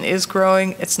population is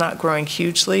growing. It's not growing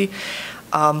hugely.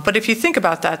 But if you think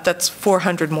about that, that's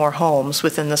 400 more homes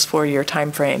within this 4-year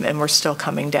time frame, and we're still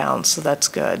coming down, so that's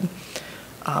good.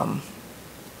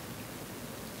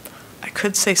 I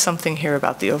could say something here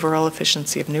about the overall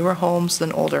efficiency of newer homes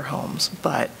than older homes,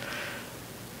 but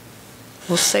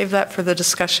we'll save that for the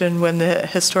discussion when the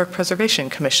Historic Preservation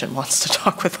Commission wants to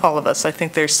talk with all of us. I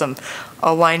think there's some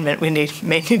alignment we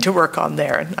may need to work on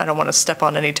there, and I don't want to step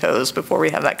on any toes before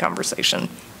we have that conversation.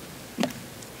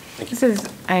 This is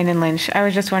Aiden Lynch. I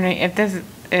was just wondering if this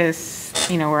is,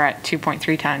 we're at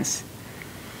 2.3 tons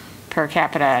per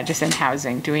capita just in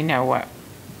housing. Do we know what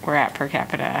we're at per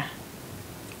capita?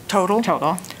 Total?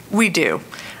 Total. We do.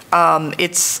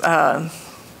 It's,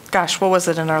 gosh, what was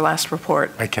it in our last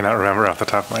report? I cannot remember off the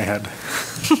top of my head.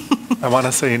 I want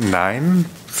to say 9,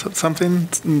 something,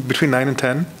 between 9 and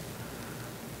 10.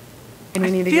 And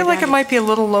we need to I feel like down it might be a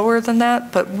little lower than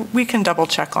that, but we can double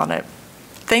check on it.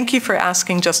 Thank you for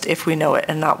asking just if we know it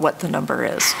and not what the number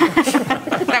is.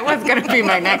 That was going to be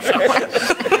my next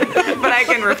question, but I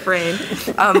can refrain.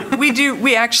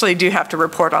 We actually do have to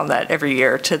report on that every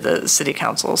year to the city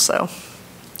council, so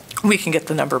we can get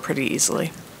the number pretty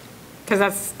easily. Because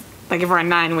that's, like, if we're on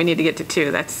 9, we need to get to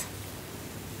 2. That's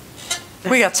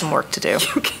we got some work to do.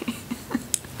 Okay.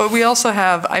 But we also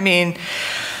have,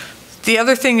 the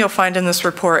other thing you'll find in this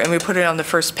report, and we put it on the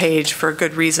first page for a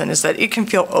good reason, is that it can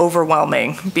feel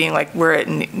overwhelming, being like, we're at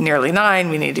nearly 9,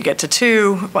 we need to get to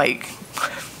 2, like,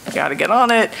 got to get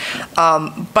on it.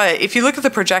 But if you look at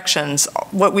the projections,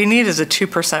 what we need is a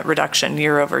 2% reduction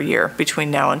year over year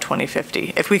between now and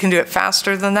 2050. If we can do it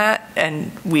faster than that,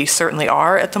 and we certainly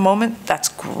are at the moment, that's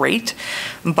great.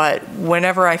 But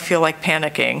whenever I feel like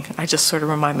panicking, I just sort of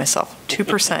remind myself,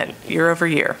 2% year over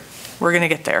year. We're going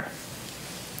to get there.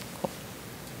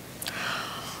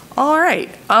 All right,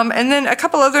 and then a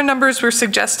couple other numbers we're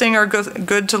suggesting are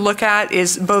good to look at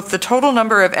is both the total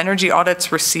number of energy audits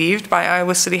received by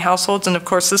Iowa City households, and of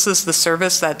course this is the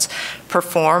service that's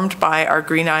performed by our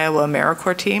Green Iowa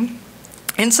AmeriCorps team.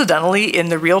 Incidentally, in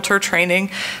the Realtor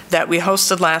training that we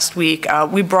hosted last week,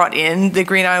 we brought in the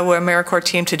Green Iowa AmeriCorps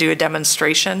team to do a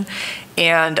demonstration.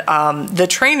 And the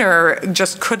trainer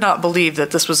just could not believe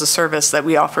that this was a service that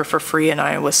we offer for free in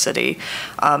Iowa City.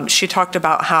 She talked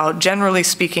about how, generally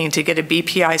speaking, to get a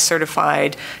BPI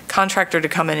certified contractor to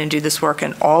come in and do this work,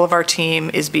 and all of our team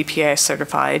is BPI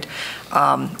certified,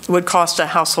 would cost a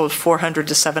household $400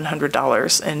 to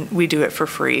 $700, and we do it for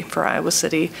free for Iowa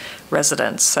City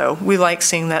residents. So we like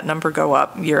seeing that number go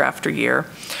up year after year.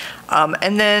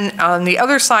 And then on the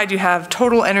other side, you have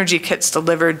total energy kits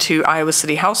delivered to Iowa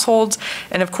City households.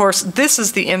 And of course, this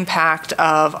is the impact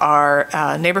of our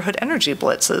neighborhood energy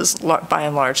blitzes, by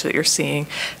and large, that you're seeing.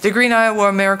 The Green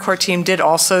Iowa AmeriCorps team did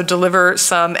also deliver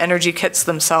some energy kits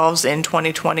themselves in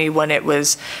 2020 when it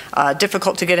was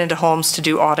difficult to get into homes to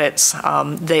do audits.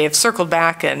 They have circled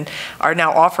back and are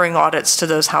now offering audits to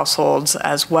those households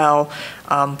as well.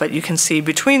 But you can see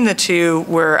between the two,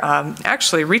 we're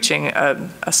actually reaching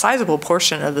a sizable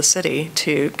portion of the city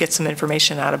to get some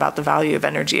information out about the value of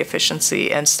energy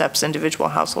efficiency and steps individual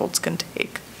households can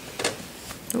take.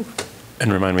 Ooh.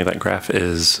 And remind me, that graph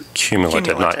is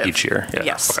cumulative, not each year. Yeah.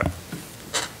 Yes. Okay.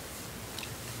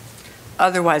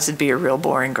 Otherwise, it'd be a real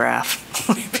boring graph.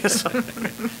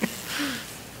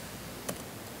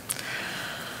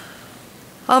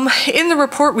 In the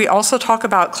report, we also talk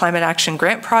about climate action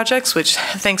grant projects, which,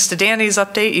 thanks to Danny's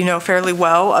update, you know fairly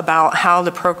well about how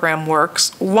the program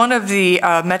works. One of the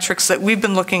metrics that we've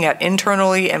been looking at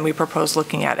internally and we propose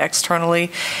looking at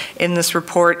externally in this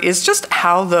report is just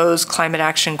how those climate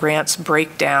action grants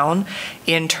break down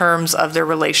in terms of their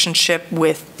relationship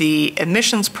with the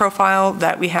emissions profile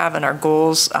that we have and our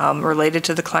goals related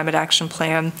to the climate action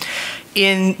plan.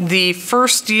 In the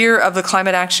first year of the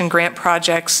climate action grant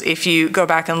projects, if you go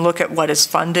back and look at what is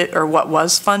funded or what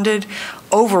was funded,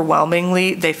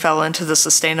 overwhelmingly they fell into the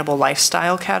sustainable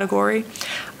lifestyle category.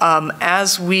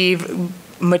 As we've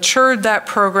matured that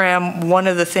program, one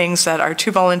of the things that our 2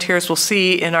 volunteers will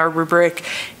see in our rubric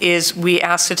is we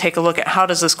ask to take a look at how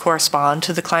does this correspond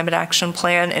to the climate action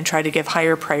plan and try to give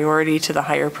higher priority to the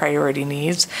higher priority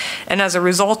needs. And as a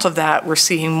result of that, we're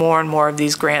seeing more and more of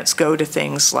these grants go to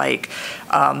things like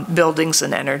buildings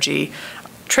and energy.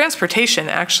 Transportation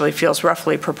actually feels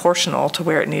roughly proportional to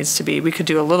where it needs to be. We could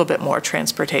do a little bit more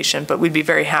transportation, but we'd be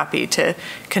very happy to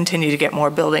continue to get more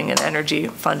building and energy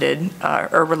funded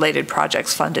or related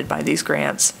projects funded by these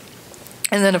grants.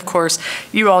 And then, of course,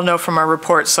 you all know from our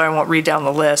report, so I won't read down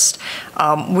the list,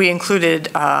 we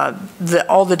included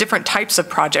all the different types of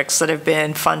projects that have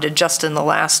been funded just in the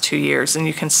last 2 years, and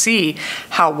you can see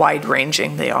how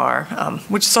wide-ranging they are,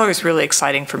 which is always really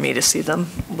exciting for me to see them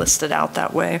listed out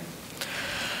that way.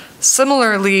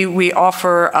 Similarly, we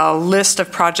offer a list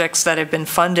of projects that have been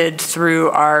funded through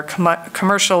our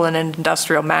commercial and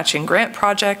industrial matching grant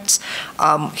projects.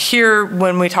 Here,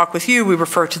 when we talk with you, we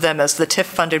refer to them as the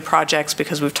TIF-funded projects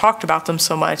because we've talked about them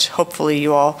so much. Hopefully,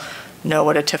 you all know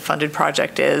what a TIF-funded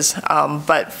project is.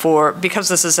 But because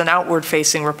this is an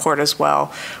outward-facing report as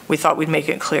well, we thought we'd make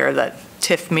it clear that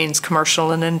TIF means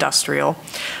commercial and industrial.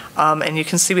 And you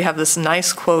can see we have this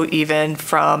nice quote even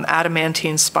from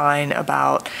Adamantine Spine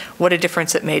about what a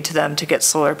difference it made to them to get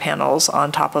solar panels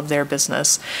on top of their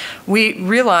business. We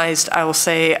realized, I will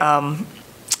say,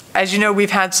 as you know,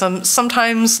 we've had some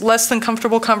sometimes less than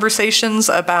comfortable conversations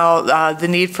about the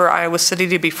need for Iowa City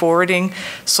to be forwarding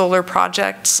solar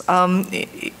projects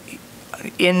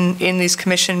in these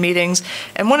commission meetings.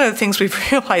 And one of the things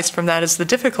we've realized from that is the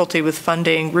difficulty with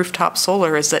funding rooftop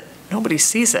solar is that nobody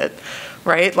sees it,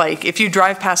 right? Like if you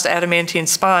drive past Adamantine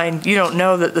Spine, you don't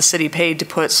know that the city paid to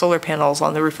put solar panels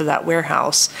on the roof of that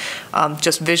warehouse,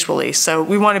 just visually. So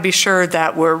we want to be sure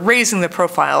that we're raising the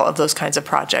profile of those kinds of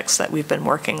projects that we've been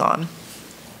working on.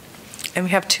 And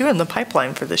we have 2 in the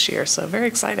pipeline for this year, so very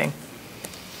exciting.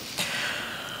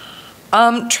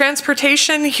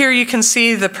 Transportation, here you can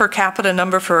see the per capita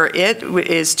number for it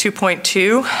is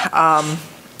 2.2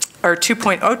 or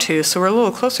 2.02, so we're a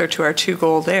little closer to our 2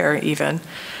 goal there even.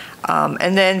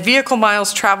 And then vehicle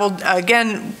miles traveled,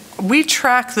 again, we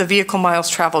track the vehicle miles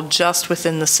traveled just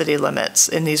within the city limits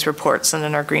in these reports and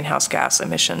in our greenhouse gas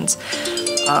emissions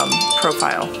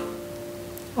profile.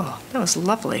 Oh, that was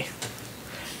lovely.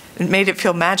 It made it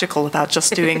feel magical about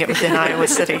just doing it within Iowa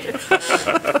City.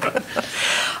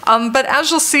 But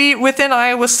as you'll see, within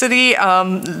Iowa City,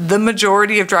 the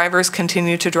majority of drivers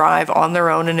continue to drive on their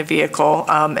own in a vehicle,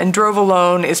 and drove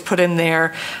alone is put in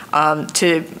there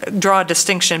to draw a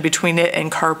distinction between it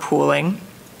and carpooling.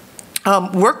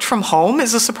 Worked from home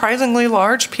is a surprisingly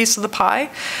large piece of the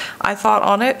pie, I thought,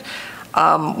 on it.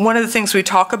 One of the things we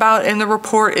talk about in the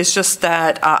report is just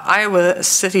that Iowa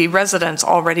City residents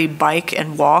already bike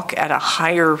and walk at a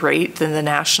higher rate than the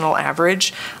national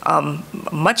average,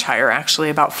 much higher actually,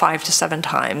 about 5 to 7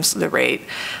 times the rate.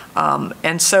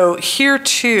 And so here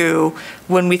too,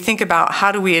 when we think about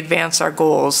how do we advance our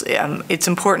goals, it's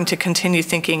important to continue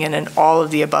thinking in an all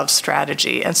of the above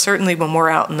strategy. And certainly when we're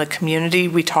out in the community,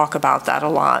 we talk about that a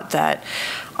lot, that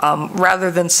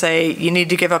rather than say you need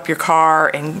to give up your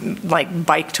car and like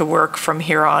bike to work from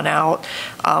here on out,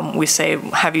 we say,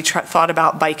 have you thought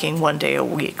about biking 1 day a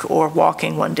week, or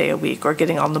walking 1 day a week, or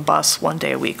getting on the bus 1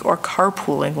 day a week, or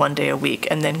carpooling 1 day a week,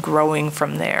 and then growing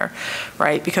from there,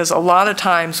 right? Because a lot of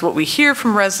times what we hear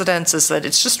from residents is that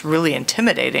it's just really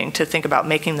intimidating to think about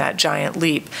making that giant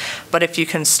leap. But if you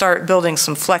can start building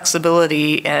some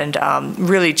flexibility and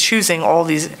really choosing all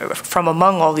these from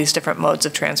among all these different modes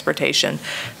of transportation,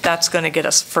 that's going to get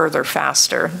us further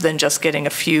faster than just getting a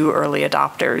few early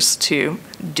adopters to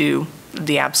do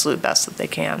the absolute best that they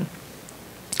can.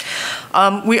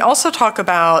 We also talk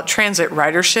about transit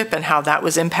ridership and how that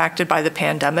was impacted by the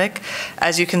pandemic.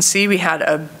 As you can see, we had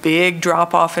a big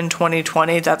drop off in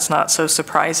 2020. That's not so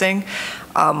surprising.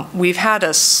 We've had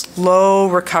a slow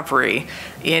recovery.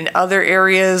 In other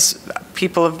areas,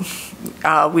 people have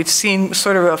we've seen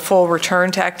sort of a full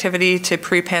return to activity to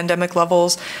pre-pandemic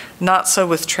levels, not so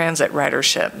with transit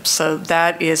ridership. So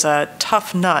that is a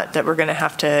tough nut that we're going to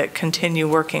have to continue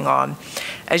working on.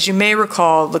 As you may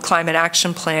recall, the Climate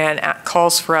Action Plan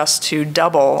calls for us to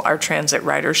double our transit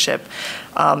ridership,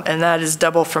 and that is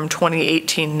double from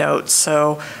 2018 notes.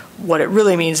 So what it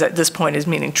really means at this point is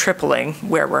meaning tripling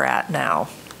where we're at now.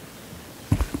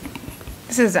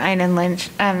 This is Einan Lynch.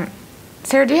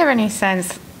 Sarah, do you have any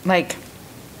sense, like,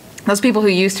 those people who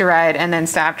used to ride and then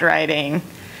stopped riding,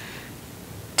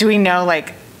 do we know,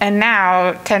 like, and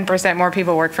now 10% more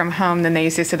people work from home than they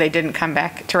used to, so they didn't come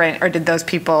back to ride, or did those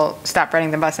people stop riding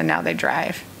the bus and now they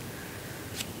drive?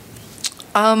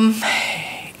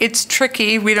 It's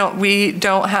tricky. We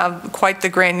don't have quite the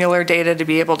granular data to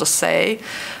be able to say.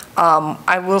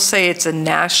 I will say it's a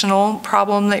national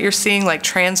problem that you're seeing, like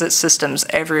transit systems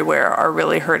everywhere are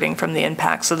really hurting from the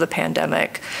impacts of the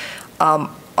pandemic.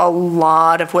 A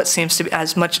lot of what seems to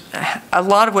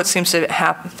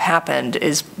have happened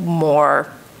is more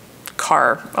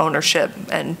car ownership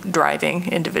and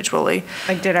driving individually.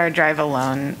 Like, did our drive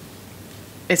alone,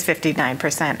 is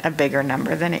 59% a bigger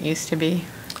number than it used to be?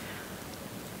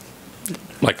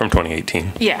 Like from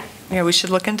 2018? Yeah. Yeah, we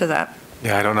should look into that.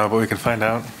 Yeah, I don't know, but we can find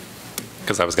out.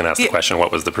 Because I was going to ask the question,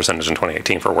 what was the percentage in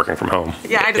 2018 for working from home?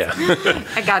 Yeah,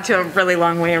 I got to a really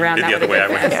long way around that. The other way I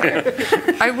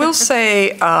went. I will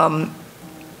say,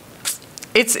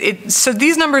 so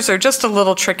these numbers are just a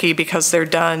little tricky because they're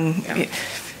done.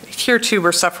 here too,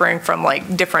 we're suffering from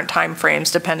like different time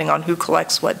frames depending on who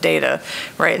collects what data,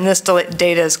 right? And this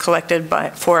data is collected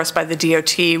for us by the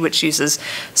DOT, which uses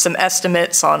some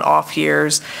estimates on off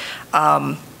years.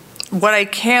 What I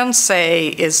can say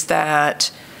is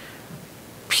that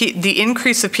the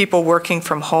increase of people working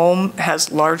from home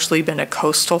has largely been a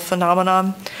coastal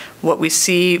phenomenon. What we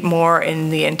see more in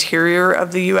the interior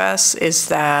of the U.S. is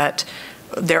that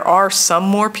there are some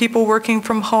more people working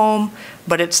from home,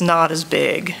 but it's not as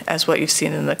big as what you've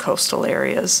seen in the coastal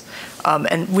areas.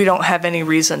 And we don't have any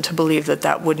reason to believe that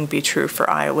that wouldn't be true for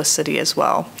Iowa City as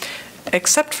well,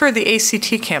 except for the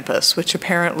ACT campus, which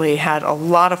apparently had a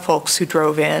lot of folks who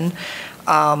drove in,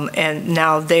 and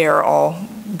now they are all,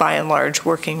 by and large,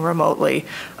 working remotely.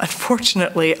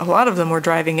 Unfortunately, a lot of them were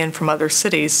driving in from other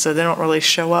cities, so they don't really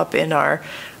show up in our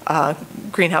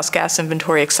greenhouse gas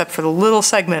inventory, except for the little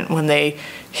segment when they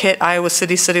hit Iowa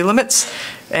City city limits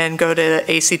and go to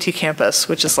ACT campus,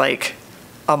 which is like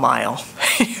a mile.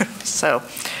 So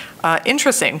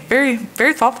interesting, very,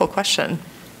 very thoughtful question.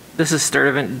 This is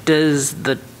Sturdivant. Does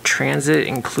the transit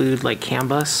include like CAN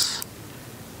bus?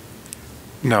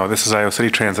 No, this is Iowa City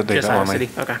Transit data Just Iowa only.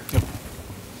 City? Okay.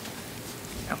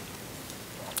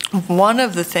 One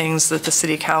of the things that the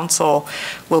City Council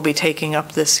will be taking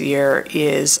up this year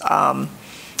is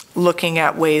looking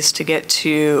at ways to get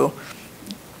to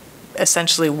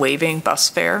essentially waiving bus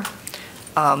fare.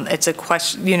 It's a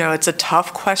question, it's a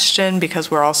tough question because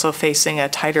we're also facing a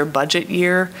tighter budget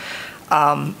year.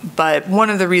 But one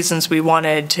of the reasons we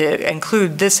wanted to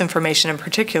include this information in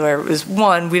particular is,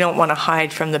 one, we don't want to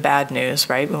hide from the bad news,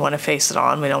 right? We want to face it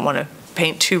on. We don't want to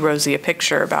paint too rosy a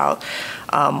picture about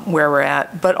where we're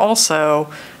at. But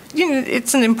also,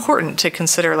 it's important to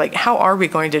consider, like, how are we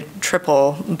going to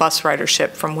triple bus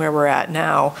ridership from where we're at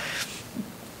now?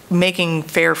 Making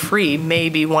fare free may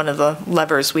be one of the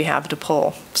levers we have to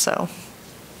pull. So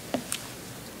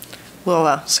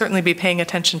we'll certainly be paying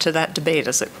attention to that debate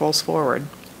as it rolls forward.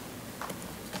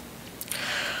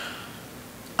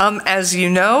 As you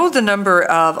know, the number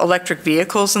of electric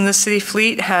vehicles in the city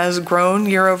fleet has grown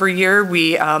year over year.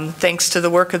 We, thanks to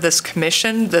the work of this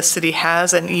commission, the city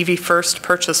has an EV first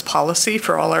purchase policy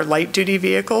for all our light duty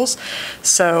vehicles.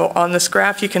 So on this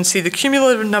graph, you can see the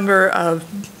cumulative number of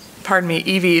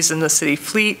EVs in the city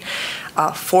fleet.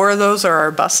 4 of those are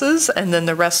our buses, and then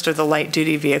the rest are the light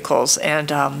duty vehicles. And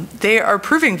they are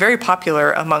proving very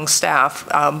popular among staff,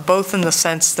 both in the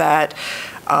sense that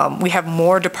we have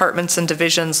more departments and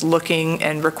divisions looking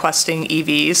and requesting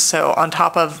EVs. So on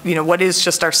top of, what is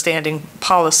just our standing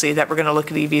policy that we're going to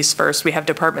look at EVs first, we have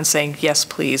departments saying, yes,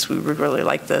 please, we would really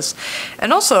like this.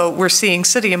 And also we're seeing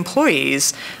city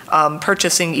employees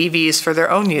purchasing EVs for their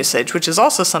own usage, which is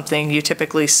also something you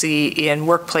typically see in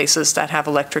workplaces that have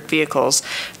electric vehicles.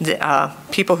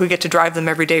 People who get to drive them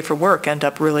every day for work end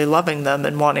up really loving them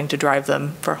and wanting to drive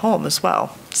them for home as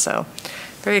well. So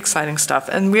very exciting stuff.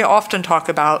 And we often talk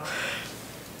about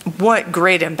what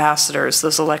great ambassadors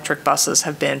those electric buses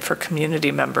have been for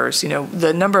community members.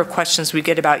 The number of questions we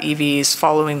get about EVs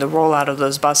following the rollout of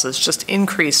those buses just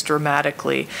increased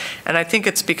dramatically. And I think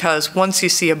it's because once you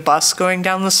see a bus going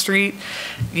down the street,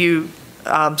 you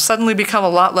suddenly become a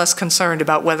lot less concerned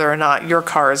about whether or not your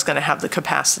car is going to have the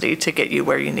capacity to get you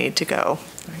where you need to go.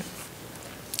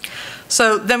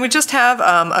 So then we just have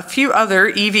a few other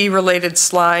EV-related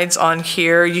slides on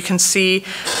here. You can see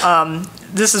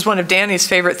this is one of Danny's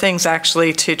favorite things,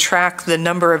 actually, to track the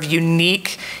number of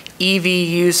unique EV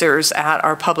users at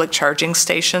our public charging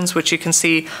stations, which you can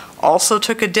see also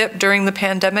took a dip during the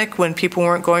pandemic when people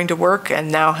weren't going to work, and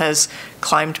now has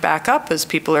climbed back up as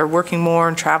people are working more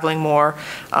and traveling more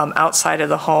outside of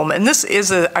the home. And this is,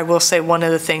 I will say, one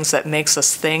of the things that makes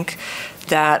us think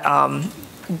that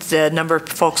the number of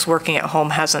folks working at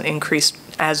home hasn't increased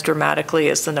as dramatically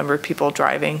as the number of people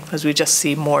driving, because we just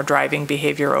see more driving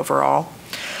behavior overall.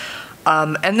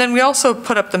 And then we also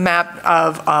put up the map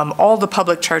of all the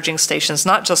public charging stations,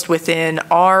 not just within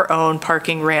our own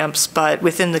parking ramps, but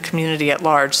within the community at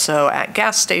large. So at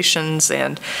gas stations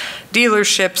and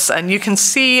dealerships, and you can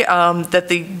see that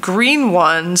the green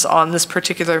ones on this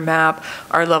particular map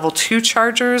are level 2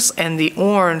 chargers, and the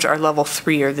orange are level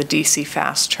 3, or the DC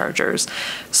fast chargers.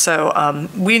 So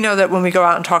we know that when we go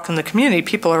out and talk in the community,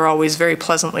 people are always very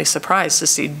pleasantly surprised to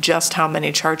see just how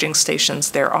many charging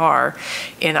stations there are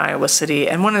in Iowa City.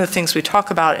 And one of the things we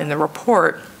talk about in the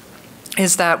report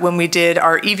is that when we did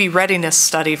our EV readiness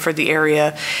study for the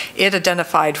area, it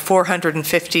identified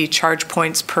 450 charge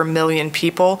points per million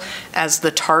people as the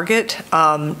target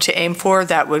to aim for.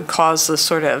 That would cause the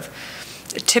sort of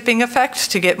tipping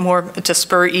effect to get more, to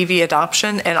spur EV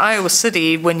adoption. And Iowa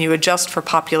City, when you adjust for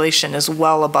population, is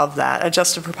well above that.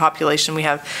 Adjusted for population, we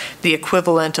have the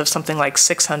equivalent of something like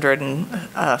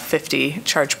 650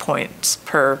 charge points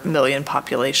per million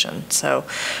population. So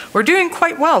we're doing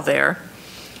quite well there.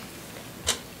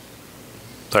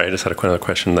 Sorry, I just had another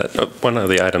question. That one of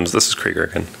the items, this is Krieger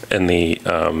again, in the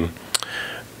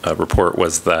report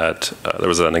was that there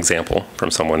was an example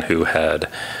from someone who had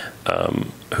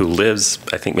who lives,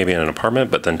 I think, maybe in an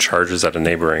apartment, but then charges at a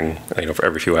neighboring, for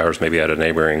every few hours, maybe at a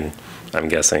neighboring, I'm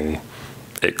guessing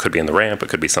it could be in the ramp, it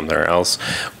could be somewhere else.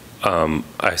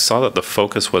 I saw that the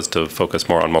focus was to focus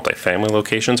more on multifamily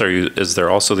locations. Is there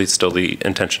also still the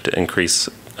intention to increase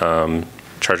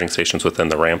charging stations within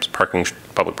the ramps,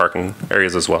 public parking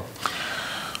areas as well?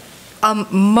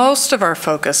 Most of our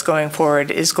focus going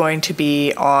forward is going to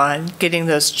be on getting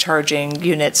those charging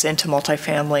units into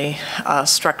multifamily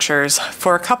structures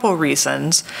for a couple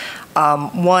reasons.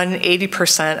 One,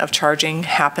 80% of charging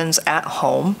happens at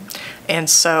home. And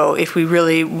so if we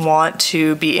really want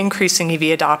to be increasing EV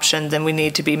adoption, then we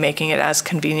need to be making it as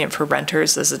convenient for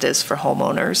renters as it is for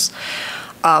homeowners.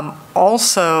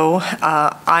 Also,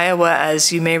 Iowa,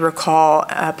 as you may recall,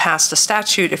 passed a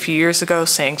statute a few years ago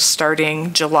saying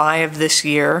starting July of this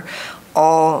year,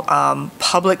 all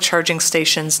public charging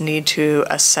stations need to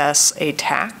assess a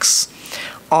tax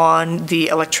on the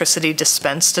electricity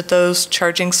dispensed at those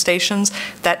charging stations.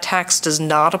 That tax does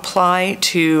not apply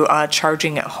to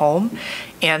charging at home.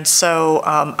 And so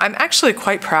I'm actually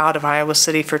quite proud of Iowa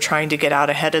City for trying to get out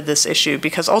ahead of this issue,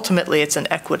 because ultimately it's an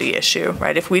equity issue,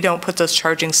 right? If we don't put those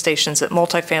charging stations at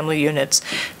multifamily units,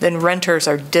 then renters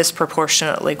are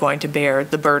disproportionately going to bear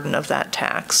the burden of that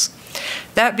tax.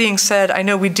 That being said, I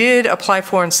know we did apply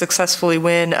for and successfully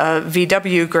win a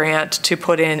VW grant to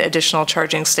put in additional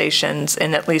charging stations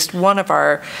in at least one of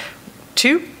our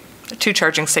two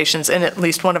charging stations in at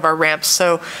least one of our ramps.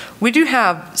 So we do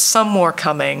have some more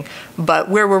coming, but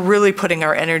where we're really putting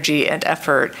our energy and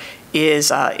effort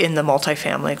is in the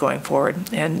multifamily going forward.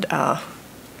 And I'm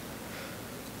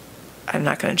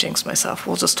not going to jinx myself.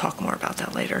 We'll just talk more about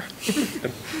that later.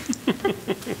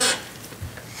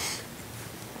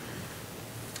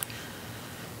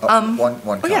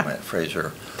 One comment,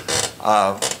 Fraser.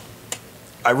 I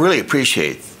really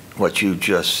appreciate what you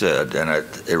just said, and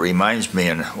it reminds me,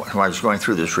 and when I was going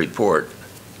through this report,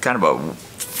 kind of a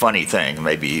funny thing,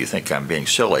 maybe you think I'm being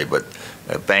silly, but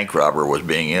a bank robber was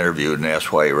being interviewed and asked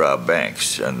why he robbed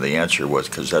banks, and the answer was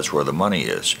because that's where the money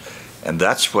is. And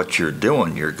that's what you're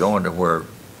doing. You're going to where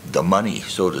the money,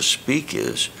 so to speak,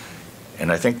 is.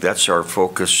 And I think that's our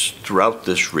focus throughout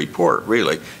this report,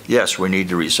 really. Yes, we need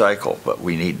to recycle, but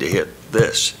we need to hit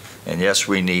this. And yes,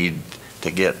 we need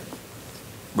to get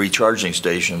recharging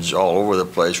stations all over the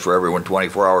place for everyone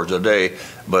 24 hours a day,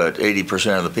 but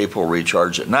 80% of the people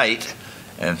recharge at night,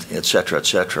 and et cetera, et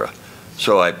cetera.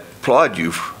 So I applaud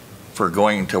you for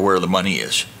going to where the money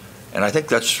is. And I think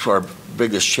that's our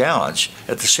biggest challenge.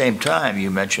 At the same time, you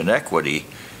mentioned equity,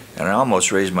 and I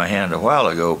almost raised my hand a while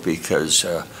ago because,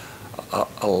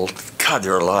 God,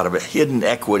 there are a lot of hidden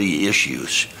equity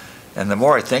issues. And the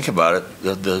more I think about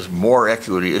it, the more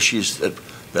equity issues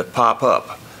that pop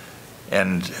up.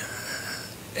 And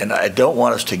I don't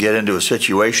want us to get into a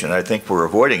situation, I think we're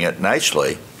avoiding it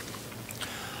nicely,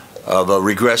 of a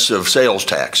regressive sales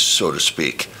tax, so to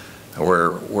speak,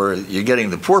 where you're getting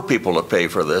the poor people to pay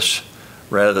for this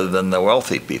rather than the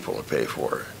wealthy people to pay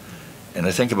for it. And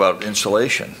I think about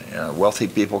insulation. Wealthy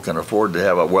people can afford to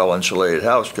have a well-insulated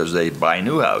house because they buy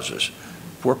new houses.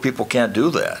 Poor people can't do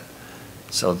that.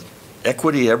 So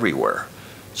equity everywhere.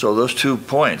 So those 2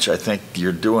 points, I think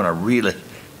you're doing a really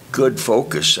good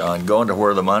focus on going to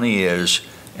where the money is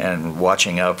and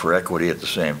watching out for equity at the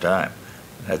same time.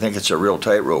 I think it's a real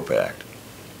tightrope act.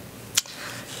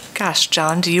 Gosh,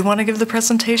 John, do you want to give the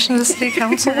presentation to the City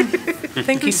Council?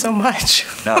 Thank you so much.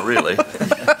 Not really.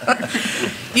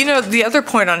 You know, the other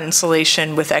point on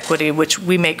insulation with equity, which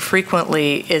we make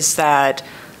frequently, is that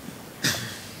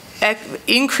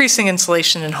increasing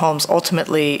insulation in homes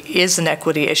ultimately is an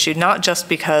equity issue, not just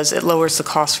because it lowers the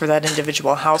cost for that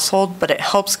individual household, but it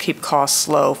helps keep costs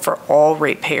low for all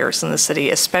ratepayers in the city,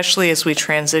 especially as we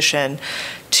transition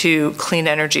to clean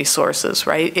energy sources,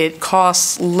 right? It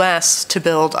costs less to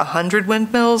build 100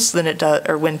 windmills than it does,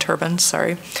 or wind turbines,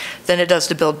 sorry, than it does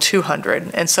to build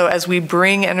 200. And so as we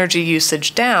bring energy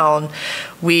usage down,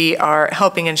 we are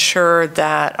helping ensure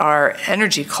that our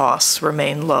energy costs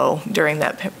remain low during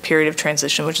that period of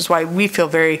transition, which is why we feel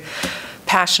very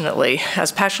passionately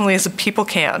as people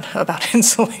can, about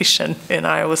insulation in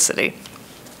Iowa City.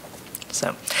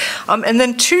 So, and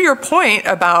then to your point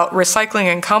about recycling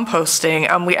and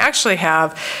composting, we actually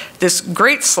have this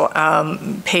great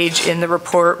page in the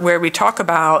report where we talk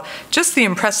about just the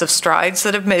impressive strides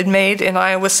that have been made in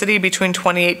Iowa City between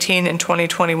 2018 and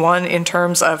 2021 in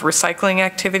terms of recycling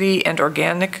activity and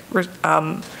organic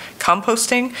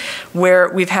composting, where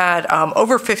we've had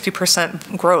over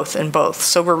 50% growth in both.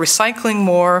 So we're recycling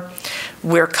more,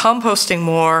 we're composting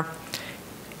more,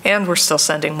 and we're still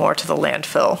sending more to the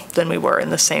landfill than we were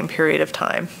in the same period of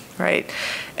time, right?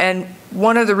 And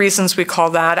one of the reasons we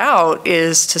call that out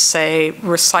is to say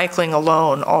recycling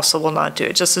alone also will not do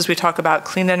it. Just as we talk about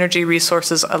clean energy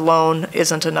resources alone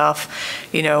isn't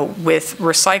enough, you know, with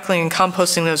recycling and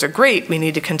composting, those are great. We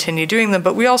need to continue doing them,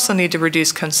 but we also need to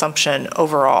reduce consumption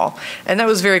overall. And that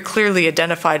was very clearly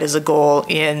identified as a goal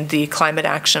in the Climate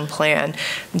Action Plan.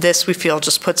 This, we feel,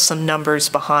 just puts some numbers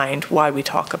behind why we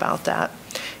talk about that,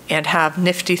 and have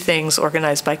nifty things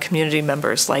organized by community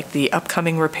members like the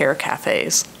upcoming repair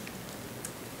cafes.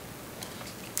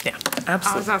 Yeah,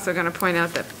 absolutely. I was also going to point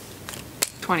out that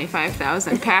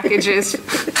 25,000 packages.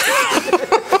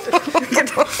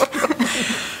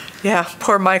 Yeah,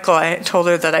 poor Michael. I told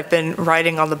her that I've been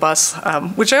riding on the bus,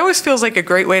 which I always feels like a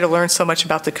great way to learn so much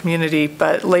about the community.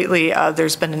 But lately,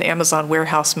 there's been an Amazon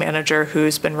warehouse manager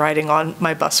who's been riding on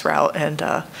my bus route, and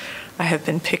I have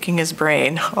been picking his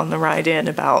brain on the ride in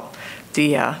about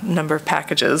the number of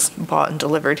packages bought and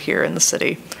delivered here in the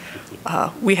city.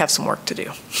 We have some work to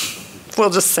do. We'll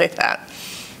just say that.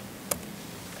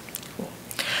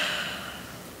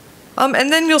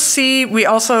 And then you'll see we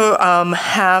also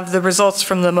have the results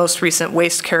from the most recent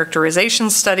waste characterization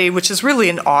study, which is really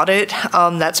an audit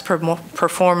that's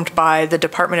performed by the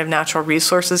Department of Natural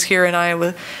Resources here in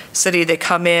Iowa City. They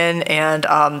come in and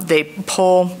they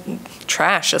pull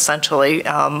trash, essentially,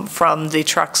 from the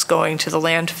trucks going to the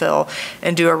landfill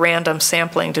and do a random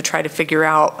sampling to try to figure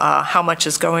out how much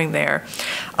is going there.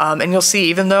 And you'll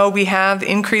see, even though we have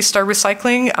increased our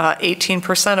recycling,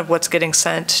 18% of what's getting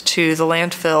sent to the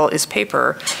landfill is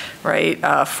paper, right?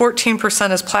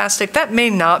 14% is plastic. That may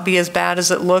not be as bad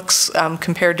as it looks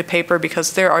compared to paper,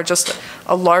 because there are just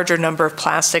a larger number of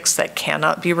plastics that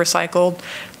cannot be recycled.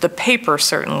 The paper,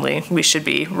 certainly, we should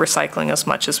be recycling as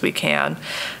much as we can.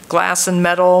 Glass and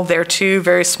metal, they're two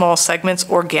very small segments.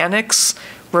 Organics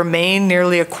remain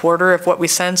nearly a quarter of what we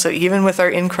send, so even with our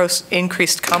increased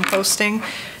composting,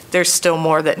 there's still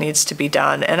more that needs to be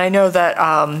done. And I know that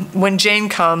when Jane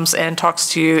comes and talks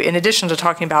to you, in addition to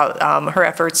talking about her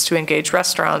efforts to engage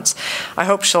restaurants, I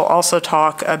hope she'll also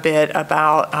talk a bit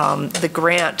about the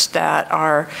grant that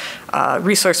our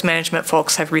resource management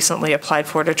folks have recently applied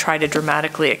for to try to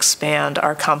dramatically expand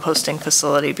our composting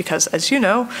facility, because as you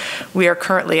know, we are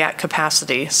currently at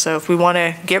capacity. So if we want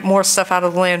to get more stuff out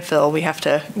of the landfill, we have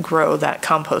to grow that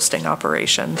composting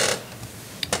operation.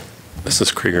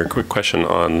 Mrs. Krieger, quick question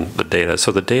on the data.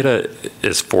 So the data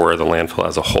is for the landfill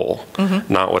as a whole,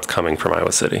 not what's coming from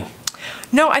Iowa City?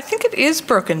 No, I think it is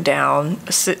broken down.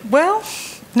 Well,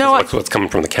 no. What's coming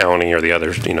from the county or the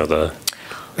others, you know, the...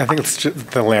 I think it's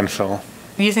just the landfill.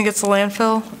 You think it's the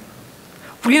landfill?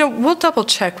 Well, you know, we'll double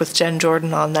check with Jen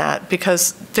Jordan on that,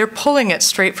 because they're pulling it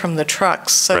straight from the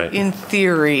trucks. So Right. in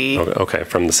theory, Okay,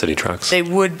 from the city trucks. they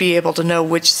would be able to know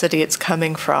which city it's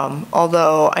coming from.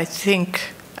 Although I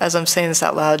think, as I'm saying this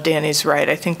out loud, Danny's right.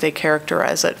 I think they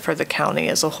characterize it for the county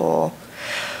as a whole.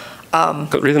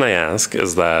 The reason I ask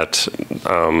is that,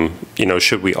 you know,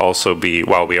 should we also be,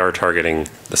 while we are targeting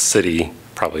the city,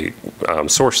 probably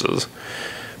sources,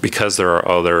 because there are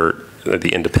other,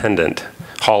 the independent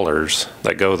haulers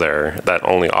that go there that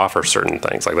only offer certain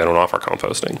things, like they don't offer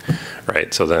composting,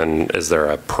 right? So then is there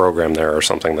a program there or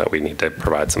something that we need to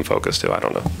provide some focus to? I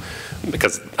don't know.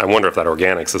 Because I wonder if that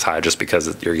organics is high just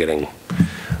because you're getting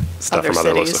stuff from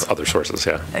other sources,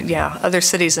 yeah. Yeah, other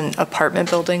cities and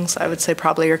apartment buildings, I would say,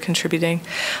 probably are contributing.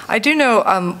 I do know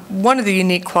one of the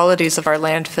unique qualities of our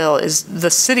landfill is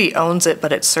the city owns it,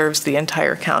 but it serves the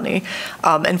entire county.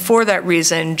 And for that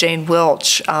reason, Jane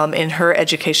Wilch, in her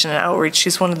education and outreach,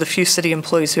 she's one of the few city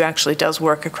employees who actually does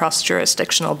work across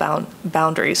jurisdictional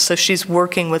boundaries. So she's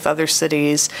working with other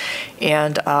cities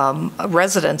and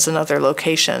residents in other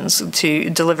locations to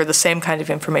deliver the same kind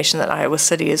of information that Iowa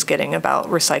City is getting about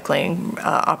recycling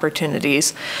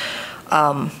opportunities.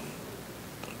 But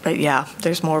yeah,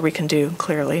 there's more we can do,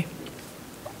 clearly.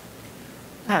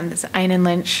 This Einen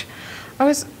Lynch.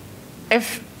 How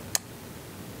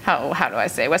do I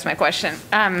say, what's my question?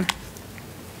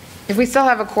 If we still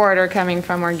have a quarter coming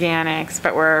from organics,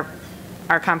 but our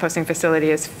composting facility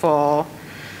is full,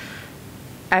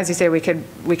 as you say, we could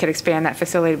expand that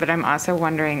facility, but I'm also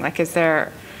wondering, like, is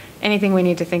there anything we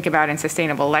need to think about in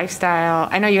sustainable lifestyle.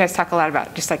 I know you guys talk a lot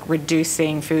about just like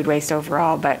reducing food waste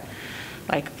overall, but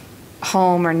like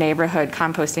home or neighborhood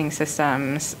composting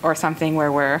systems or something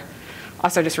where we're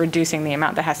also just reducing the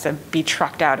amount that has to be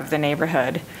trucked out of the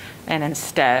neighborhood, and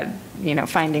instead,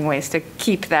 finding ways to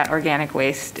keep that organic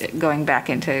waste going back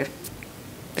into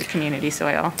the community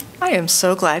soil. I am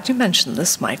so glad you mentioned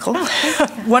this, Michael.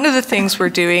 One of the things we're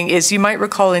doing is, you might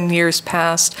recall in years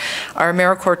past, our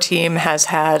AmeriCorps team has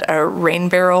had a rain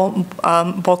barrel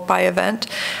bulk buy event.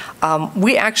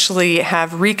 We actually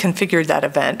have reconfigured that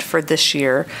event for this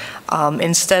year.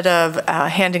 Instead of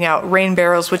handing out rain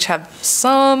barrels, which have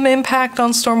some impact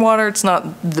on stormwater, it's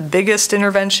not the biggest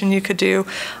intervention you could do,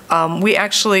 we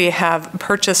actually have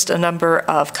purchased a number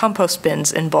of compost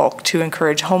bins in bulk to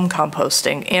encourage home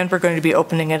composting, and we're going to be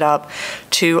opening it up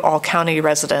to all county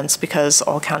residents, because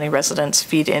all county residents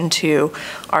feed into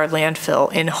our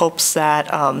landfill, in hopes that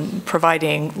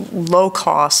providing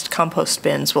low-cost compost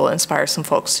bins will inspire some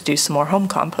folks to do some more home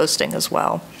composting as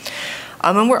well.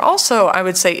 And we're also, I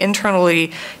would say,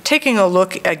 internally taking a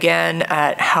look again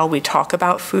at how we talk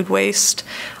about food waste,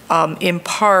 in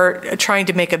part trying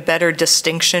to make a better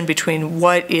distinction between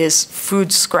what is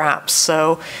food scraps,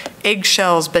 so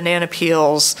eggshells, banana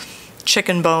peels,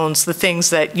 chicken bones, the things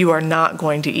that you are not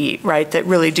going to eat, right, that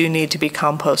really do need to be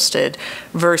composted,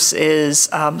 versus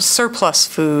surplus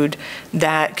food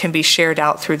that can be shared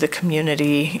out through the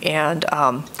community and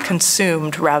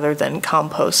consumed rather than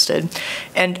composted.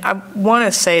 And I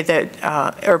want to say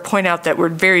that, or point out that we're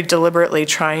very deliberately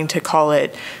trying to call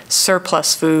it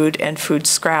surplus food and food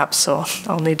scraps, so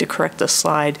I'll need to correct this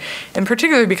slide. And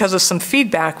particularly because of some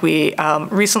feedback we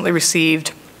recently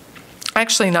received,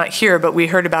 actually not here, but we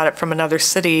heard about it from another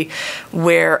city,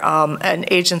 where an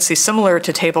agency similar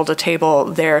to Table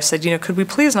there said, could we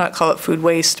please not call it food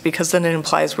waste, because then it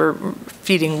implies we're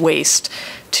feeding waste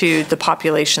to the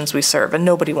populations we serve, and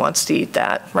nobody wants to eat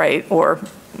that, right, or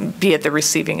be at the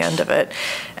receiving end of it.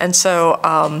 And so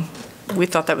we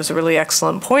thought that was a really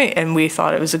excellent point, and we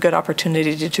thought it was a good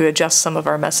opportunity to adjust some of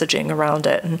our messaging around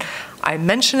it. And I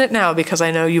mention it now because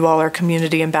I know you all are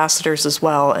community ambassadors as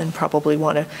well, and probably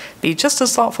want to be just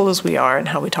as thoughtful as we are in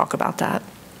how we talk about that.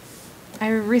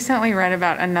 I recently read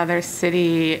about another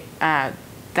city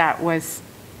that was,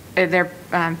 they're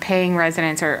paying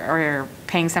residents or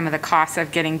paying some of the costs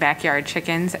of getting backyard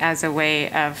chickens as a way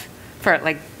of, for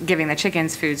like giving the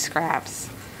chickens food scraps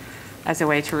as a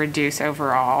way to reduce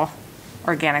overall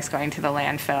organics going to the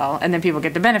landfill, and then people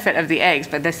get the benefit of the eggs,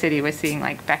 but the city was seeing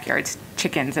like backyard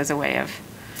chickens as a way of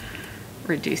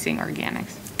reducing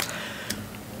organics.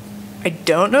 I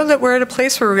don't know that we're at a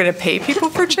place where we're going to pay people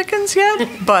for chickens yet,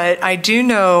 but I do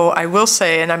know, I will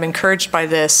say, and I'm encouraged by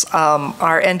this,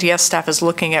 our NDS staff is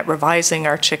looking at revising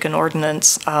our chicken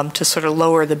ordinance to sort of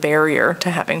lower the barrier to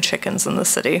having chickens in the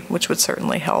city, which would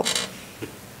certainly help.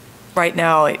 Right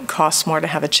now, it costs more to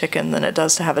have a chicken than it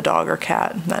does to have a dog or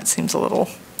cat, and that seems a little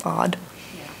odd.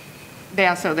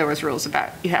 There was rules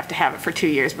about you have to have it for 2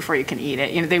 years before you can eat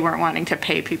it. They weren't wanting to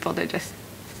pay people to just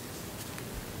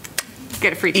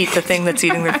get a free eat the thing that's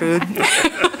eating their food.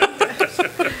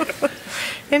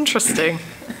 Interesting.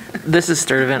 This is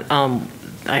Sturtevant.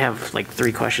 I have like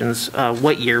 3 questions.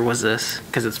 What year was this?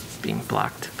 Because it's being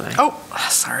blocked by. Oh,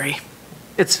 sorry.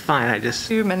 It's fine. I just.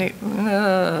 Too many.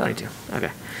 I do.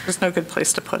 Okay. There's no good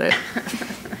place to put it.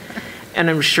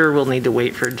 And I'm sure we'll need to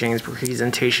wait for Jane's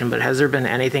presentation, but has there been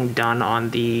anything done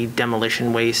on the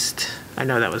demolition waste? I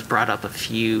know that was brought up a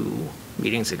few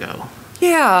meetings ago.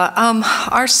 Yeah,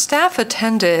 our staff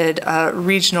attended a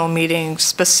regional meeting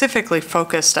specifically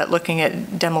focused at looking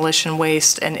at demolition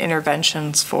waste and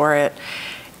interventions for it.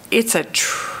 It's a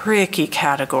tricky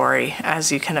category,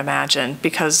 as you can imagine,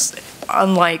 because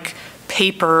unlike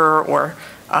paper or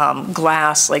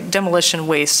glass, like demolition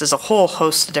waste is a whole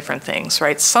host of different things,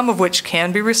 right? Some of which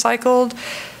can be recycled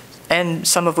and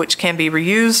some of which can be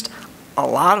reused, a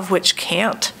lot of which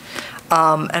can't.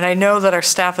 And I know that our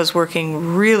staff is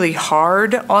working really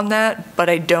hard on that, but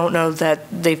I don't know that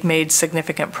they've made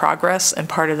significant progress, and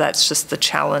part of that's just the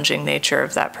challenging nature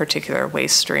of that particular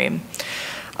waste stream.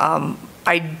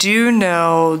 I do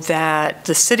know that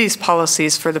the city's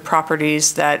policies for the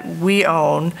properties that we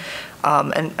own,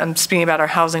 and I'm speaking about our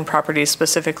housing properties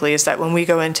specifically, is that when we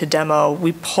go into demo,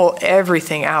 we pull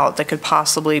everything out that could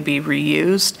possibly be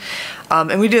reused.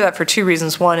 And we do that for 2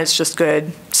 reasons. One, it's just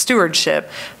good stewardship,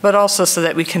 but also so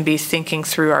that we can be thinking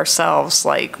through ourselves,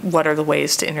 like, what are the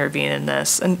ways to intervene in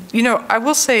this? And, I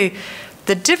will say,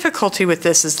 the difficulty with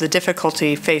this is the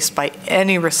difficulty faced by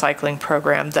any recycling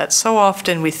program, that so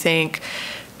often we think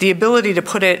the ability to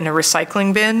put it in a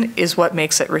recycling bin is what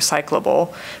makes it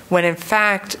recyclable. When in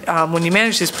fact, when you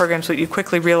manage these programs, what you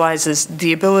quickly realize is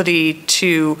the ability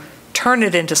to turn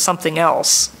it into something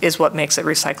else is what makes it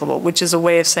recyclable, which is a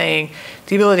way of saying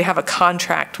the ability to have a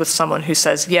contract with someone who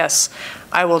says, yes,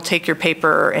 I will take your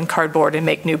paper and cardboard and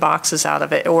make new boxes out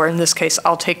of it, or in this case,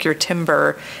 I'll take your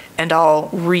timber and I'll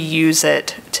reuse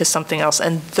it to something else.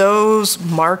 And those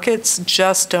markets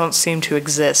just don't seem to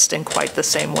exist in quite the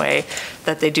same way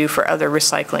that they do for other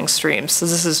recycling streams. So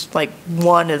this is like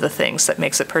one of the things that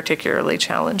makes it particularly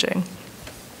challenging.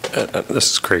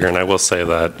 This is Krieger, and I will say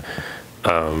that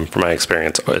from my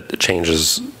experience, it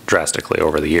changes drastically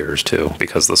over the years too,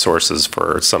 because the sources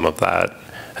for some of that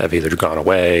have either gone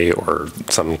away or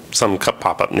some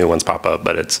pop up, new ones pop up,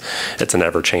 but it's an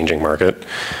ever-changing market,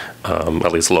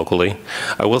 at least locally.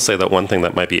 I will say that one thing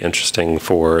that might be interesting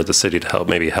for the city to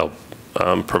help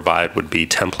provide would be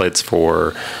templates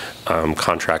for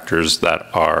contractors that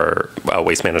are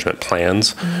waste management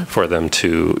plans for them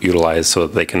to utilize, so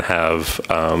that they can have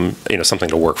something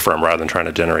to work from rather than trying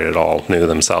to generate it all new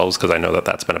themselves, because I know that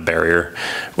that's been a barrier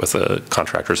with the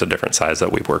contractors of different size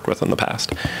that we've worked with in the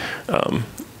past.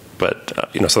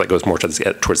 So that goes more towards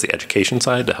the education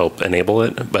side to help enable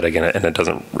it, but again, and it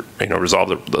doesn't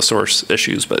resolve the source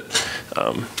issues, but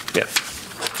yeah.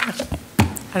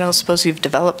 I don't suppose you've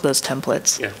developed those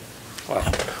templates. Yeah. Well,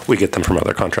 we get them from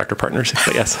other contractor partners,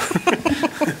 but yes.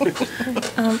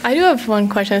 I do have one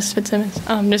question, Fitzsimmons,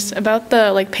 just about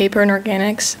the paper and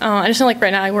organics. I just know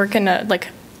right now I work in it's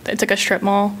like a strip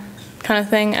mall kind of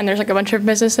thing, and there's a bunch of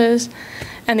businesses,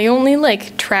 and the only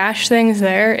trash things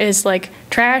there is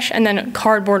trash and then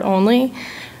cardboard only,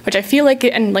 which I feel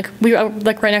and we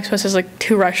right next to us is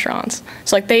 2 restaurants,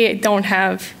 so they don't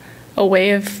have a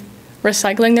way of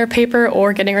recycling their paper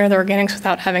or getting rid of their organics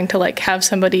without having to have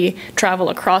somebody travel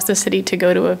across the city to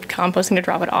go to a composting to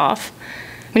drop it off.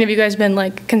 I mean, have you guys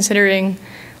been considering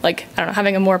I don't know,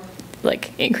 having a more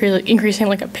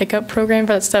increasing a pickup program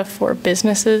for that stuff for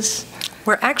businesses?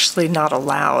 We're actually not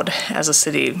allowed as a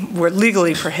city. We're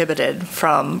legally prohibited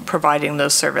from providing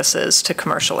those services to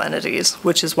commercial entities,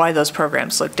 which is why those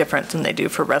programs look different than they do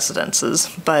for residences.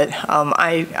 But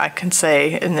I can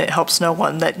say, and it helps no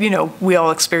one, that we all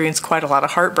experience quite a lot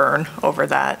of heartburn over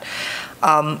that.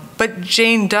 But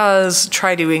Jane does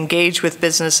try to engage with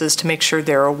businesses to make sure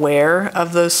they're aware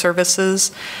of those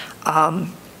services.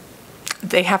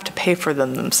 They have to pay for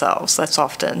them themselves. That's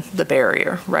often the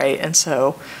barrier, right? And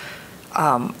so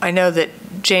I know that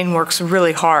Jane works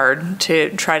really hard to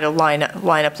try to line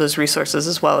up those resources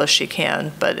as well as she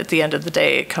can, but at the end of the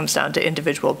day, it comes down to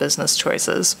individual business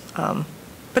choices.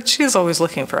 But she is always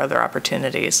looking for other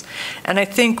opportunities. And I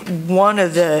think one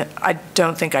of the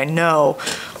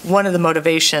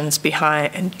motivations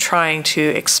behind trying to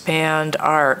expand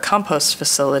our compost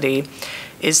facility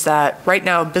is that right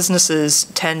now businesses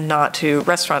tend not to,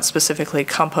 restaurants specifically,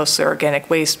 compost their organic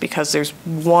waste because there's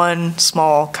one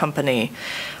small company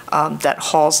that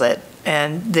hauls it,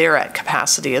 and they're at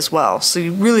capacity as well. So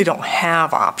you really don't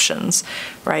have options,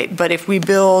 right? But if we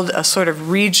build a sort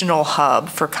of regional hub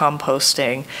for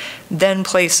composting, then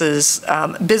places,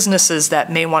 businesses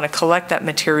that may want to collect that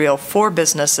material for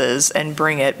businesses and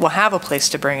bring it will have a place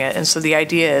to bring it. And so the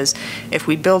idea is if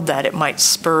we build that, it might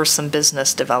spur some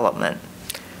business development.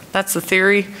 That's the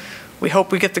theory. We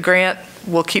hope we get the grant.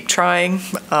 We'll keep trying.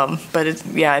 But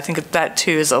I think that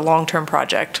too is a long-term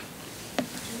project.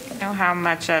 Do you know how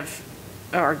much of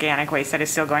organic waste that is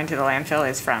still going to the landfill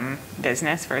is from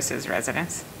business versus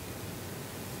residents?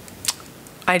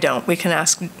 I don't. We can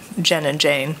ask Jen and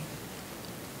Jane.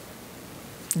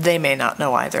 They may not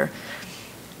know either.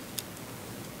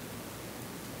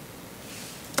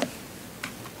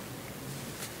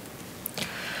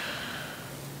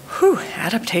 Whew,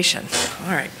 adaptation.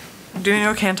 All right, doing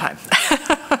okay on time.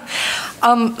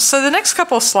 So the next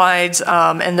couple of slides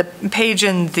and the page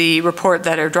in the report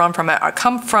that are drawn from it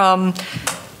come from,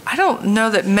 I don't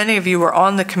know that many of you were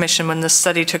on the commission when this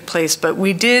study took place, but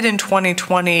we did in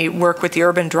 2020 work with the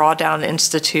Urban Drawdown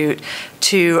Institute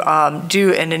to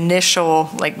do an initial,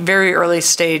 very early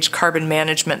stage carbon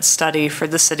management study for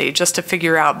the city, just to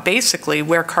figure out basically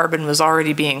where carbon was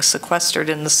already being sequestered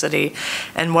in the city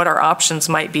and what our options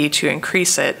might be to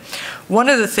increase it. One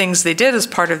of the things they did as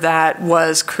part of that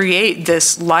was create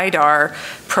this LIDAR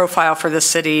profile for the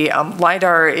city.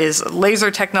 LIDAR is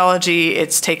laser technology.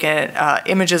 It's taken,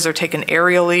 images are taken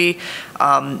aerially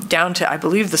down to, I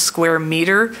believe, the square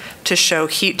meter to show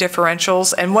heat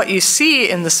differentials. And what you see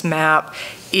in this map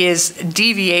is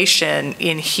deviation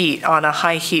in heat on a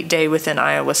high heat day within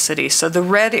Iowa City. So the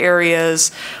red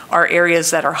areas are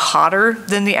areas that are hotter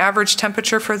than the average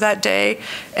temperature for that day,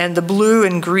 and the blue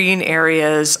and green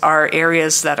areas are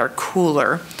areas that are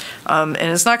cooler. And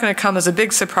it's not going to come as a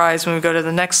big surprise when we go to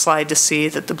the next slide to see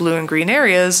that the blue and green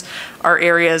areas are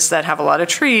areas that have a lot of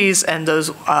trees, and those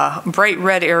bright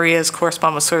red areas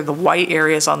correspond with sort of the white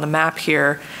areas on the map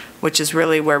here, which is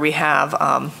really where we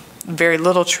have very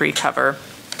little tree cover.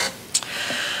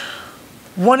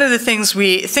 One of the things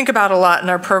we think about a lot in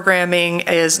our programming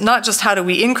is not just how do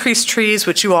we increase trees,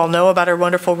 which you all know about our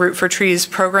wonderful Root for Trees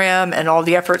program and all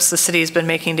the efforts the city has been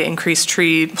making to increase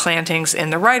tree plantings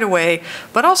in the right-of-way,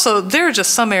 but also there are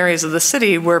just some areas of the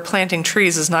city where planting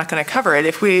trees is not going to cover it.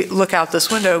 If we look out this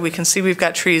window, we can see we've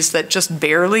got trees that just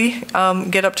barely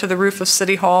get up to the roof of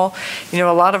City Hall. You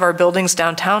know, a lot of our buildings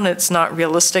downtown, it's not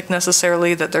realistic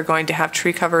necessarily that they're going to have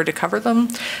tree cover to cover them.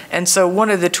 And so one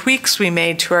of the tweaks we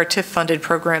made to our TIF-funded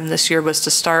program this year was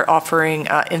to start offering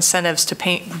incentives to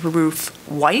paint the roof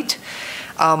white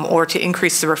or to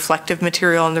increase the reflective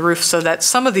material on the roof so that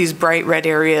some of these bright red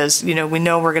areas, you know, we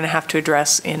know we're going to have to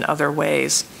address in other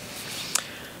ways.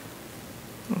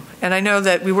 And I know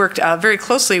that we worked very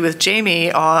closely with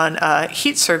Jamie on a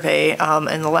heat survey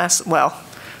in the last, well,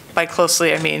 by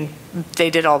closely, I mean, they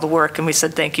did all the work and we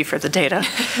said thank you for the data.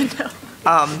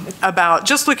 About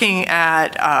just looking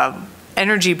at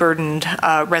energy burdened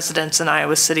residents in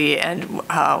Iowa City and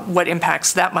what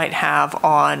impacts that might have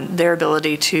on their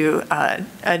ability to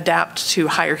adapt to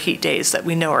higher heat days that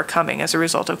we know are coming as a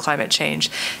result of climate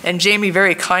change. And Jamie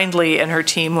very kindly and her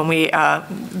team, when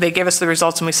they gave us the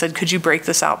results and we said, could you break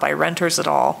this out by renters at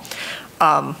all?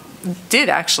 Did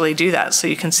actually do that. So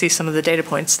you can see some of the data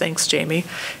points, thanks Jamie,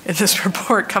 in this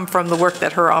report come from the work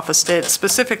that her office did,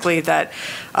 specifically that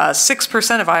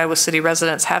 6% of Iowa City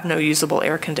residents have no usable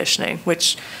air conditioning,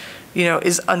 which, you know,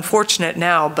 is unfortunate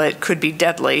now, but could be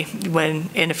deadly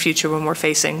when in the future when we're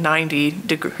facing 90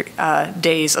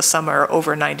 days a summer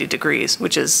over 90 degrees,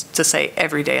 which is to say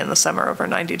every day in the summer over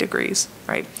 90 degrees,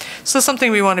 right? So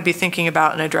something we want to be thinking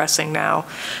about and addressing now.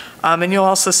 And you'll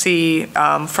also see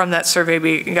from that survey,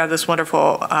 we got this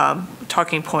wonderful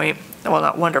talking point, well,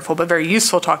 not wonderful, but very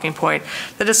useful talking point,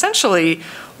 that essentially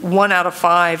 1 out of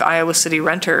 5 Iowa City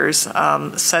renters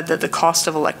said that the cost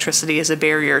of electricity is a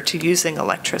barrier to using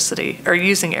electricity or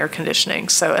using air conditioning.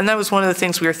 So, and that was one of the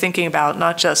things we were thinking about,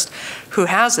 not just who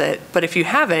has it, but if you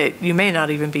have it, you may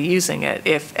not even be using it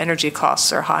if energy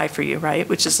costs are high for you, right?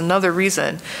 Which is another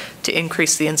reason to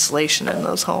increase the insulation in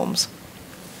those homes.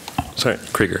 Sorry,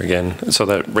 Krieger again. So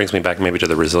that brings me back maybe to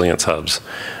the resilience hubs.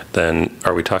 Then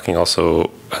are we talking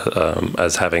also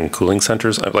as having cooling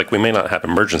centers? Like we may not have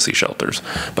emergency shelters,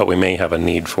 but we may have a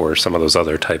need for some of those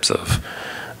other types of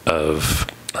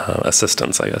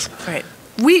assistance, I guess. Right.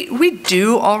 We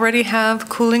do already have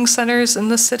cooling centers in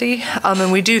the city,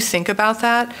 and we do think about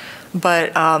that.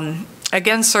 But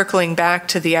again, circling back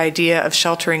to the idea of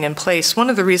sheltering in place, one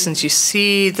of the reasons you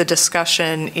see the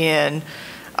discussion in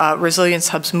resilience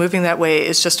hubs moving that way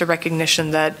is just a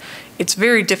recognition that it's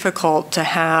very difficult to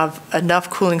have enough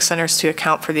cooling centers to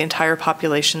account for the entire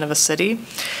population of a city.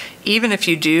 Even if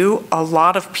you do, a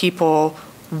lot of people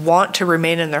want to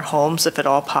remain in their homes if at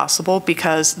all possible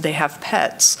because they have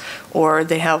pets or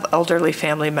they have elderly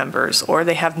family members or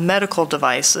they have medical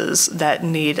devices that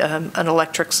need an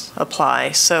electric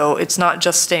supply. So it's not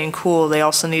just staying cool, they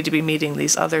also need to be meeting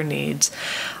these other needs.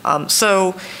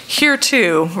 So here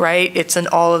too, right, it's an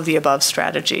all of the above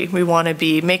strategy. We want to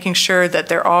be making sure that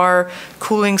there are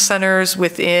cooling centers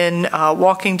within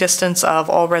walking distance of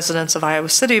all residents of Iowa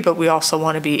City, but we also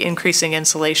want to be increasing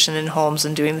insulation in homes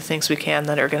and doing the things we can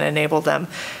that are going to enable them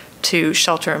to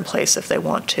shelter in place if they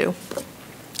want to.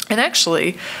 And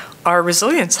actually, our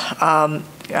resilience,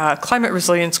 Climate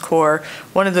Resilience Corps,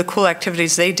 one of the cool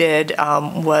activities they did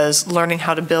was learning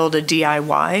how to build a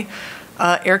DIY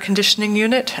air conditioning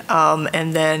unit.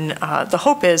 And then the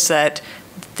hope is that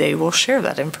they will share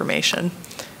that information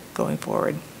going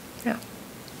forward. Yeah.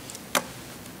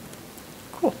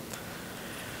 Cool.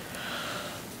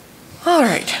 All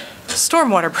right.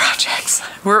 Stormwater projects.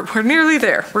 We're nearly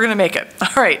there. We're going to make it.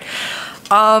 All right.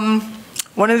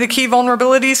 One of the key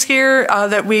vulnerabilities here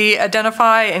that we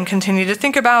identify and continue to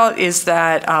think about is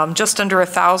that just under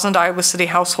 1,000 Iowa City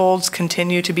households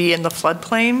continue to be in the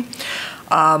floodplain.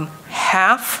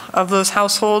 Half of those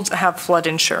households have flood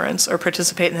insurance or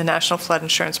participate in the National Flood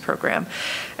Insurance Program.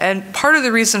 And part of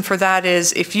the reason for that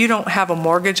is if you don't have a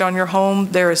mortgage on your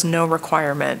home, there is no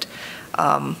requirement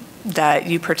that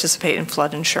you participate in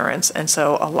flood insurance. And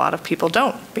so a lot of people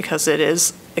don't because it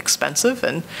is expensive,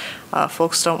 and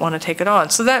folks don't want to take it on.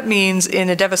 So that means in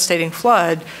a devastating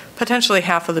flood, potentially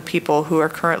half of the people who are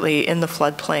currently in the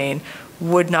floodplain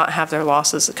would not have their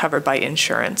losses covered by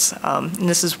insurance. And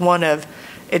this is one of,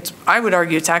 I would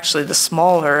argue it's actually the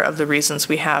smaller of the reasons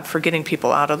we have for getting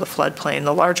people out of the floodplain,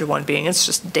 the larger one being it's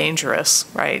just dangerous,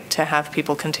 right, to have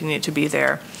people continue to be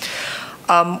there.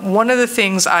 One of the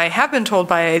things I have been told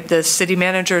by the city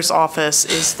manager's office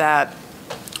is that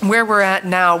where we're at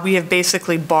now, we have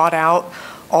basically bought out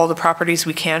all the properties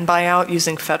we can buy out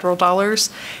using federal dollars.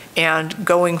 And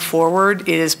going forward, it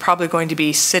is probably going to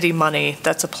be city money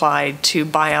that's applied to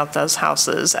buy out those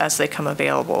houses as they come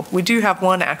available. We do have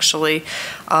one actually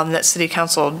that City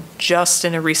Council just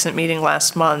in a recent meeting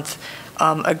last month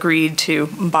agreed to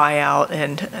buy out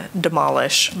and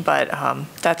demolish, but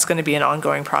that's going to be an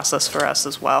ongoing process for us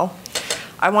as well.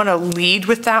 I want to lead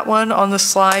with that one on the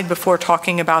slide before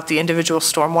talking about the individual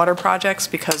stormwater projects,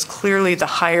 because clearly the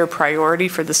higher priority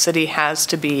for the city has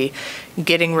to be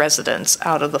getting residents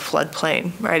out of the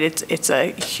floodplain, right? It's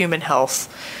a human health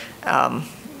and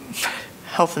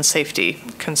safety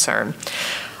concern.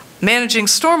 Managing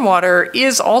stormwater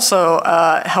is also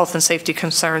a health and safety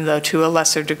concern, though, to a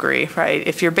lesser degree, right?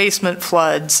 If your basement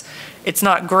floods, it's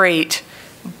not great,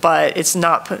 but it's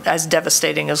not as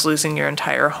devastating as losing your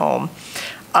entire home.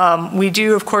 We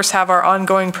do, of course, have our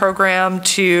ongoing program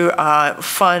to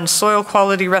fund soil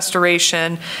quality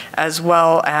restoration, as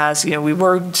well as, we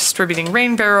were distributing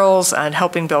rain barrels and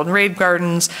helping build rain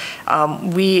gardens.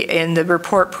 We, in the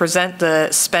report, present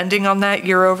the spending on that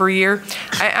year over year.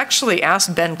 I actually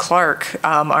asked Ben Clark,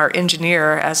 our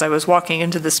engineer, as I was walking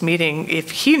into this meeting,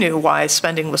 if he knew why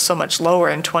spending was so much lower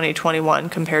in 2021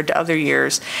 compared to other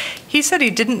years. He said he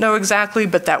didn't know exactly,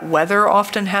 but that weather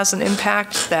often has an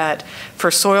impact, that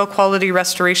for soil quality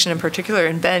restoration in particular,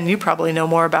 and Ben, you probably know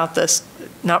more about this,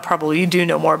 not probably, you do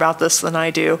know more about this than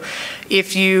I do.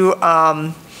 If you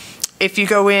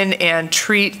go in and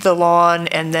treat the lawn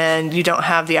and then you don't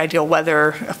have the ideal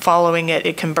weather following it,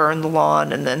 it can burn the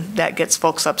lawn, and then that gets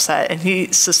folks upset. And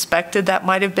he suspected that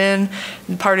might have been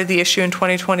part of the issue in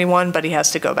 2021, but he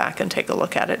has to go back and take a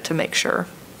look at it to make sure.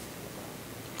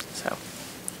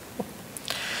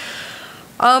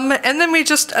 And then we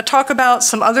just talk about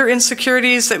some other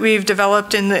insecurities that we've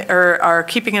developed or are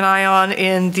keeping an eye on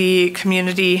in the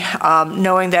community,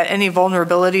 knowing that any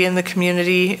vulnerability in the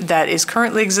community that is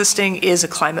currently existing is a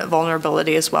climate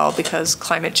vulnerability as well, because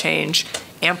climate change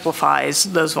amplifies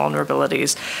those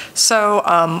vulnerabilities. So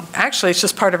actually, it's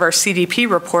just part of our CDP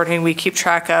reporting. We keep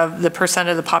track of the percent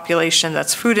of the population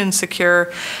that's food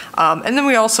insecure. And then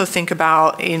we also think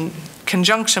about, in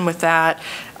conjunction with that,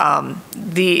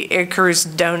 the acres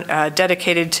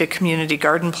dedicated to community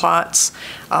garden plots,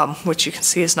 which you can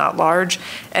see is not large.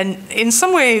 And in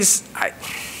some ways,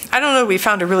 I don't know, we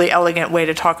found a really elegant way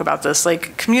to talk about this.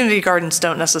 Like, community gardens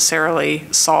don't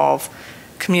necessarily solve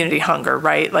community hunger,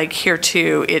 right? Like, here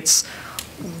too, it's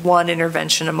one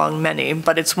intervention among many,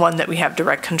 but it's one that we have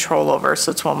direct control over,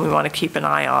 so it's one we want to keep an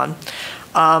eye on.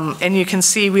 And you can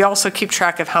see we also keep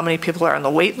track of how many people are on the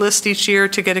wait list each year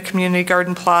to get a community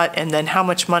garden plot, and then how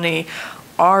much money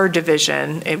our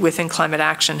division within Climate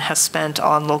Action has spent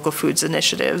on local foods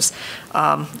initiatives,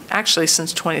 actually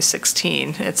since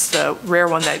 2016. It's the rare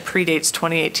one that predates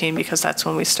 2018, because that's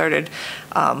when we started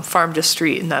Farm to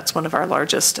Street, and that's one of our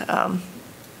largest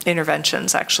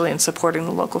interventions actually in supporting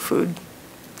the local food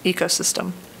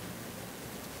ecosystem.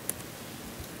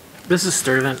 This is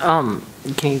Sturtevant.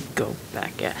 Can you go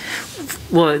back? Yeah.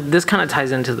 Well, this kind of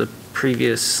ties into the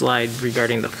previous slide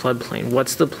regarding the floodplain.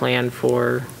 What's the plan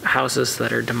for houses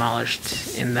that are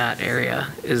demolished in that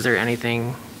area? Is there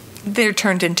anything? They're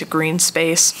turned into green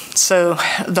space. So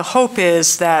the hope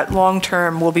is that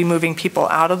long-term we'll be moving people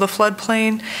out of the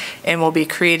floodplain, and we'll be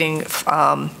creating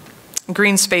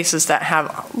green spaces that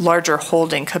have larger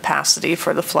holding capacity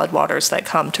for the floodwaters that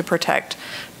come to protect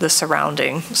the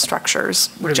surrounding structures.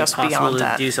 Would it just be possible beyond to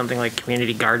that. do something like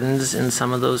community gardens in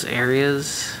some of those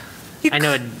areas? I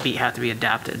know it'd have to be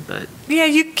adapted, but. Yeah,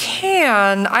 you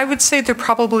can. I would say they're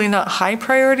probably not high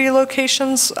priority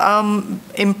locations,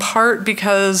 in part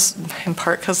because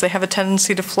they have a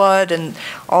tendency to flood, and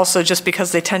also just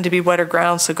because they tend to be wetter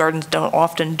ground, so gardens don't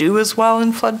often do as well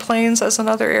in floodplains as in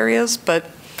other areas, but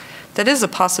that is a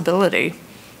possibility.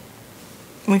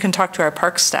 We can talk to our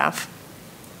park staff.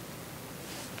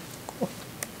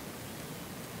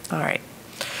 All right.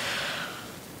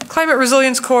 Climate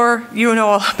Resilience Corps, you know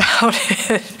all about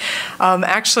it.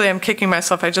 Actually, I'm kicking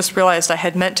myself. I just realized I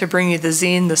had meant to bring you the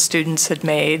zine the students had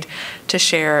made to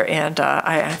share, and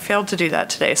I failed to do that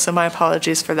today, so my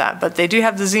apologies for that. But they do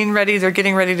have the zine ready. They're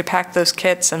getting ready to pack those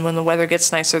kits, and when the weather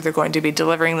gets nicer, they're going to be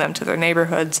delivering them to their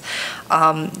neighborhoods.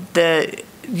 The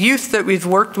youth that we've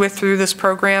worked with through this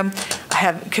program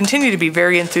have continued to be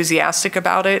very enthusiastic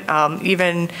about it,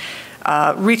 even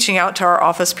reaching out to our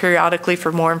office periodically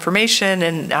for more information,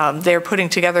 and they're putting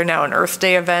together now an Earth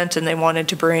Day event, and they wanted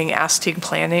to bring Astig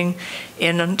Planning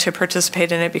in to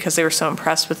participate in it because they were so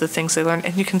impressed with the things they learned.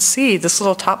 And you can see this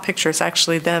little top picture is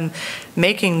actually them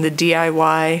making the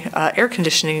DIY air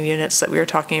conditioning units that we were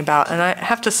talking about. And I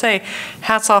have to say,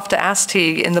 hats off to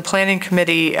Astig. In the planning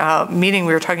committee meeting,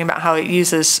 we were talking about how it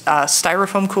uses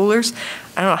styrofoam coolers.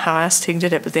 I don't know how Astig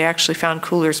did it, but they actually found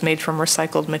coolers made from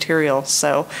recycled material.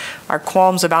 So our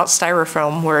qualms about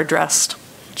styrofoam were addressed,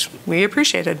 which we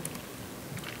appreciated.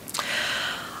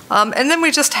 And then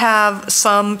we just have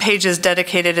some pages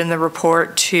dedicated in the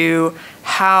report to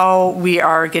how we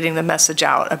are getting the message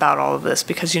out about all of this.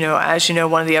 Because, as you know,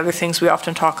 one of the other things we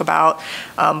often talk about,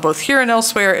 both here and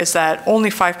elsewhere, is that only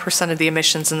 5% of the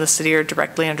emissions in the city are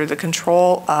directly under the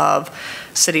control of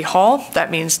City Hall.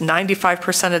 That means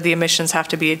 95% of the emissions have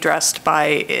to be addressed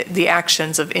by the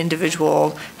actions of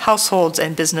individual households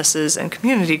and businesses and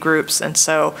community groups. And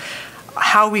so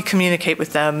how we communicate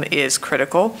with them is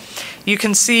critical. You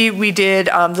can see we did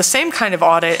the same kind of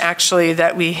audit, actually,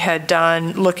 that we had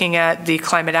done looking at the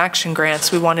climate action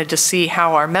grants. We wanted to see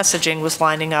how our messaging was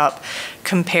lining up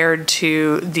compared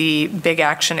to the big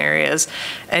action areas.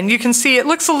 And you can see it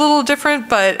looks a little different,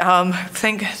 but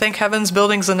thank heavens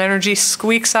Buildings and Energy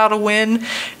squeaks out a win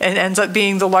and ends up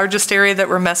being the largest area that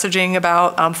we're messaging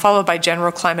about, followed by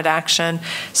general climate action.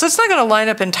 So it's not going to line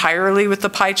up entirely with the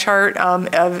pie chart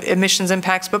of emissions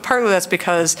impacts, but partly that's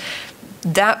because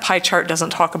that pie chart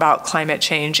doesn't talk about climate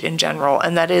change in general,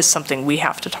 and that is something we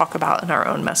have to talk about in our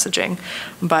own messaging.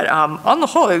 But on the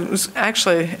whole, I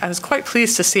was quite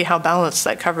pleased to see how balanced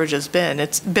that coverage has been.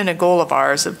 It's been a goal of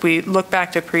ours. If we look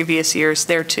back to previous years,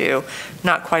 there too,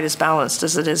 not quite as balanced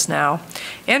as it is now.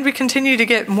 And we continue to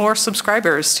get more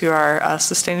subscribers to our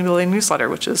sustainability newsletter,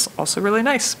 which is also really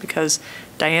nice because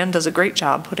Diane does a great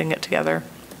job putting it together.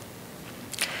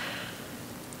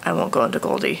 I won't go into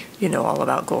Goldie. You know all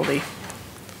about Goldie.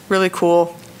 Really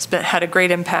cool. It's had a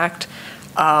great impact.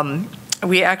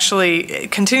 We actually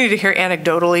continue to hear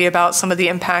anecdotally about some of the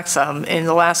impacts. In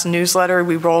the last newsletter,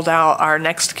 we rolled out our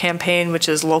next campaign, which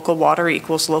is local water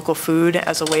equals local food,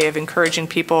 as a way of encouraging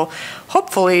people,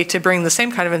 hopefully, to bring the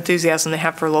same kind of enthusiasm they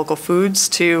have for local foods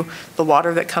to the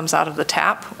water that comes out of the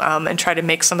tap, and try to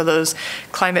make some of those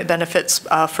climate benefits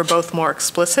for both more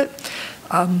explicit.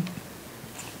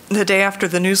 The day after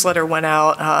the newsletter went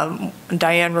out,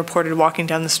 Diane reported walking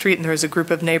down the street, and there was a group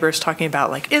of neighbors talking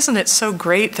about, like, isn't it so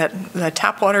great that the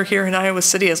tap water here in Iowa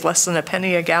City is less than a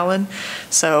penny a gallon?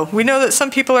 So we know that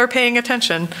some people are paying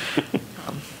attention,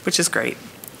 which is great.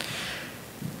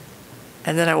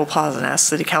 And then I will pause and ask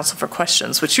City Council for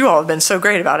questions, which you all have been so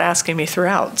great about asking me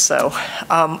throughout. So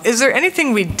is there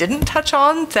anything we didn't touch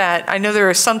on that, I know there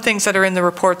are some things that are in the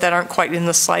report that aren't quite in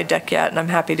the slide deck yet, and I'm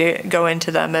happy to go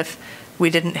into them if we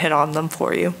didn't hit on them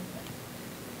for you.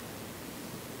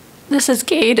 This is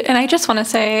Gade, and I just want to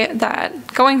say that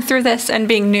going through this and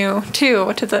being new,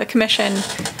 too, to the commission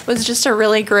was just a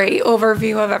really great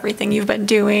overview of everything you've been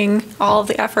doing, all of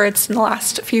the efforts in the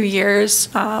last few years.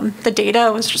 The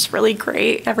data was just really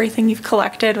great. Everything you've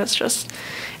collected was just,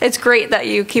 it's great that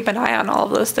you keep an eye on all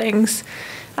of those things.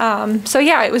 So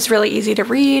yeah, it was really easy to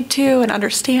read, too, and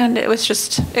understand. It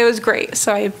was great.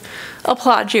 So I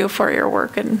applaud you for your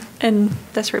work in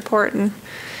this report and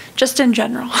just in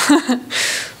general.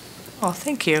 Well,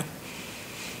 thank you.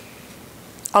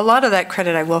 A lot of that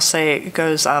credit, I will say,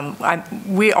 goes,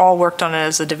 we all worked on it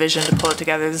as a division to pull it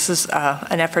together. This is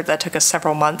an effort that took us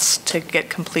several months to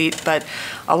get complete, but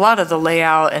a lot of the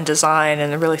layout and design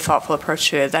and the really thoughtful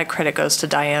approach to it, that credit goes to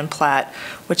Diane Platt,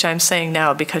 which I'm saying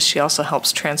now because she also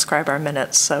helps transcribe our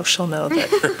minutes, so she'll know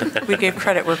that we gave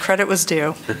credit where credit was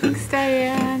due. Thanks,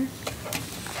 Diane.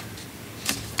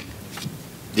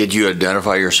 Did you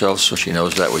identify yourself so she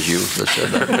knows that was you that said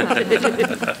that?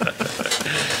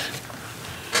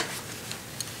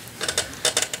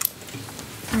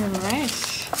 All right.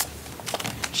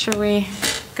 Should we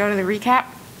go to the recap?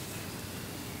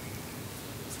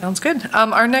 Sounds good.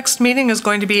 Our next meeting is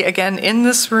going to be, again, in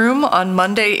this room on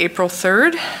Monday, April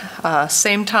 3rd,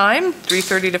 same time,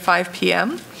 3:30 to 5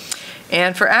 p.m.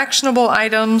 And for actionable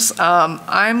items,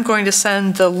 I'm going to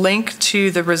send the link to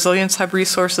the Resilience Hub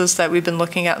resources that we've been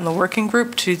looking at in the working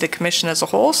group to the commission as a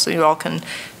whole, so you all can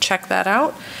check that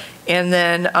out. And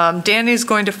then Danny's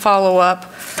going to follow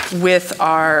up with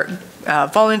our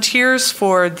volunteers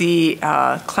for the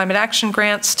climate action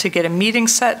grants to get a meeting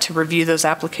set to review those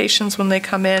applications when they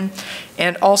come in.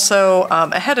 And also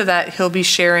ahead of that, he'll be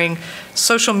sharing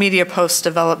social media posts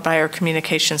developed by our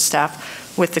communications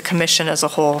staff with the commission as a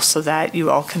whole so that you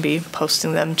all can be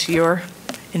posting them to your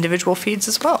individual feeds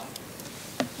as well.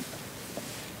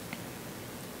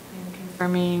 And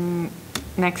confirming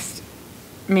next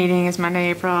meeting is Monday,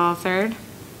 April 3rd.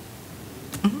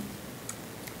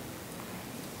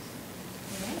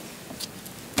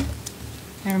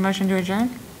 I have a motion to adjourn.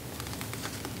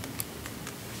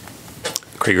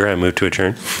 Krieger, I move to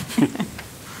adjourn.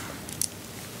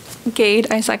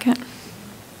 Gade, I second.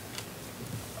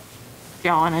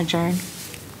 Y'all want to adjourn?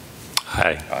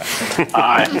 Hi.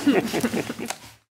 Aye.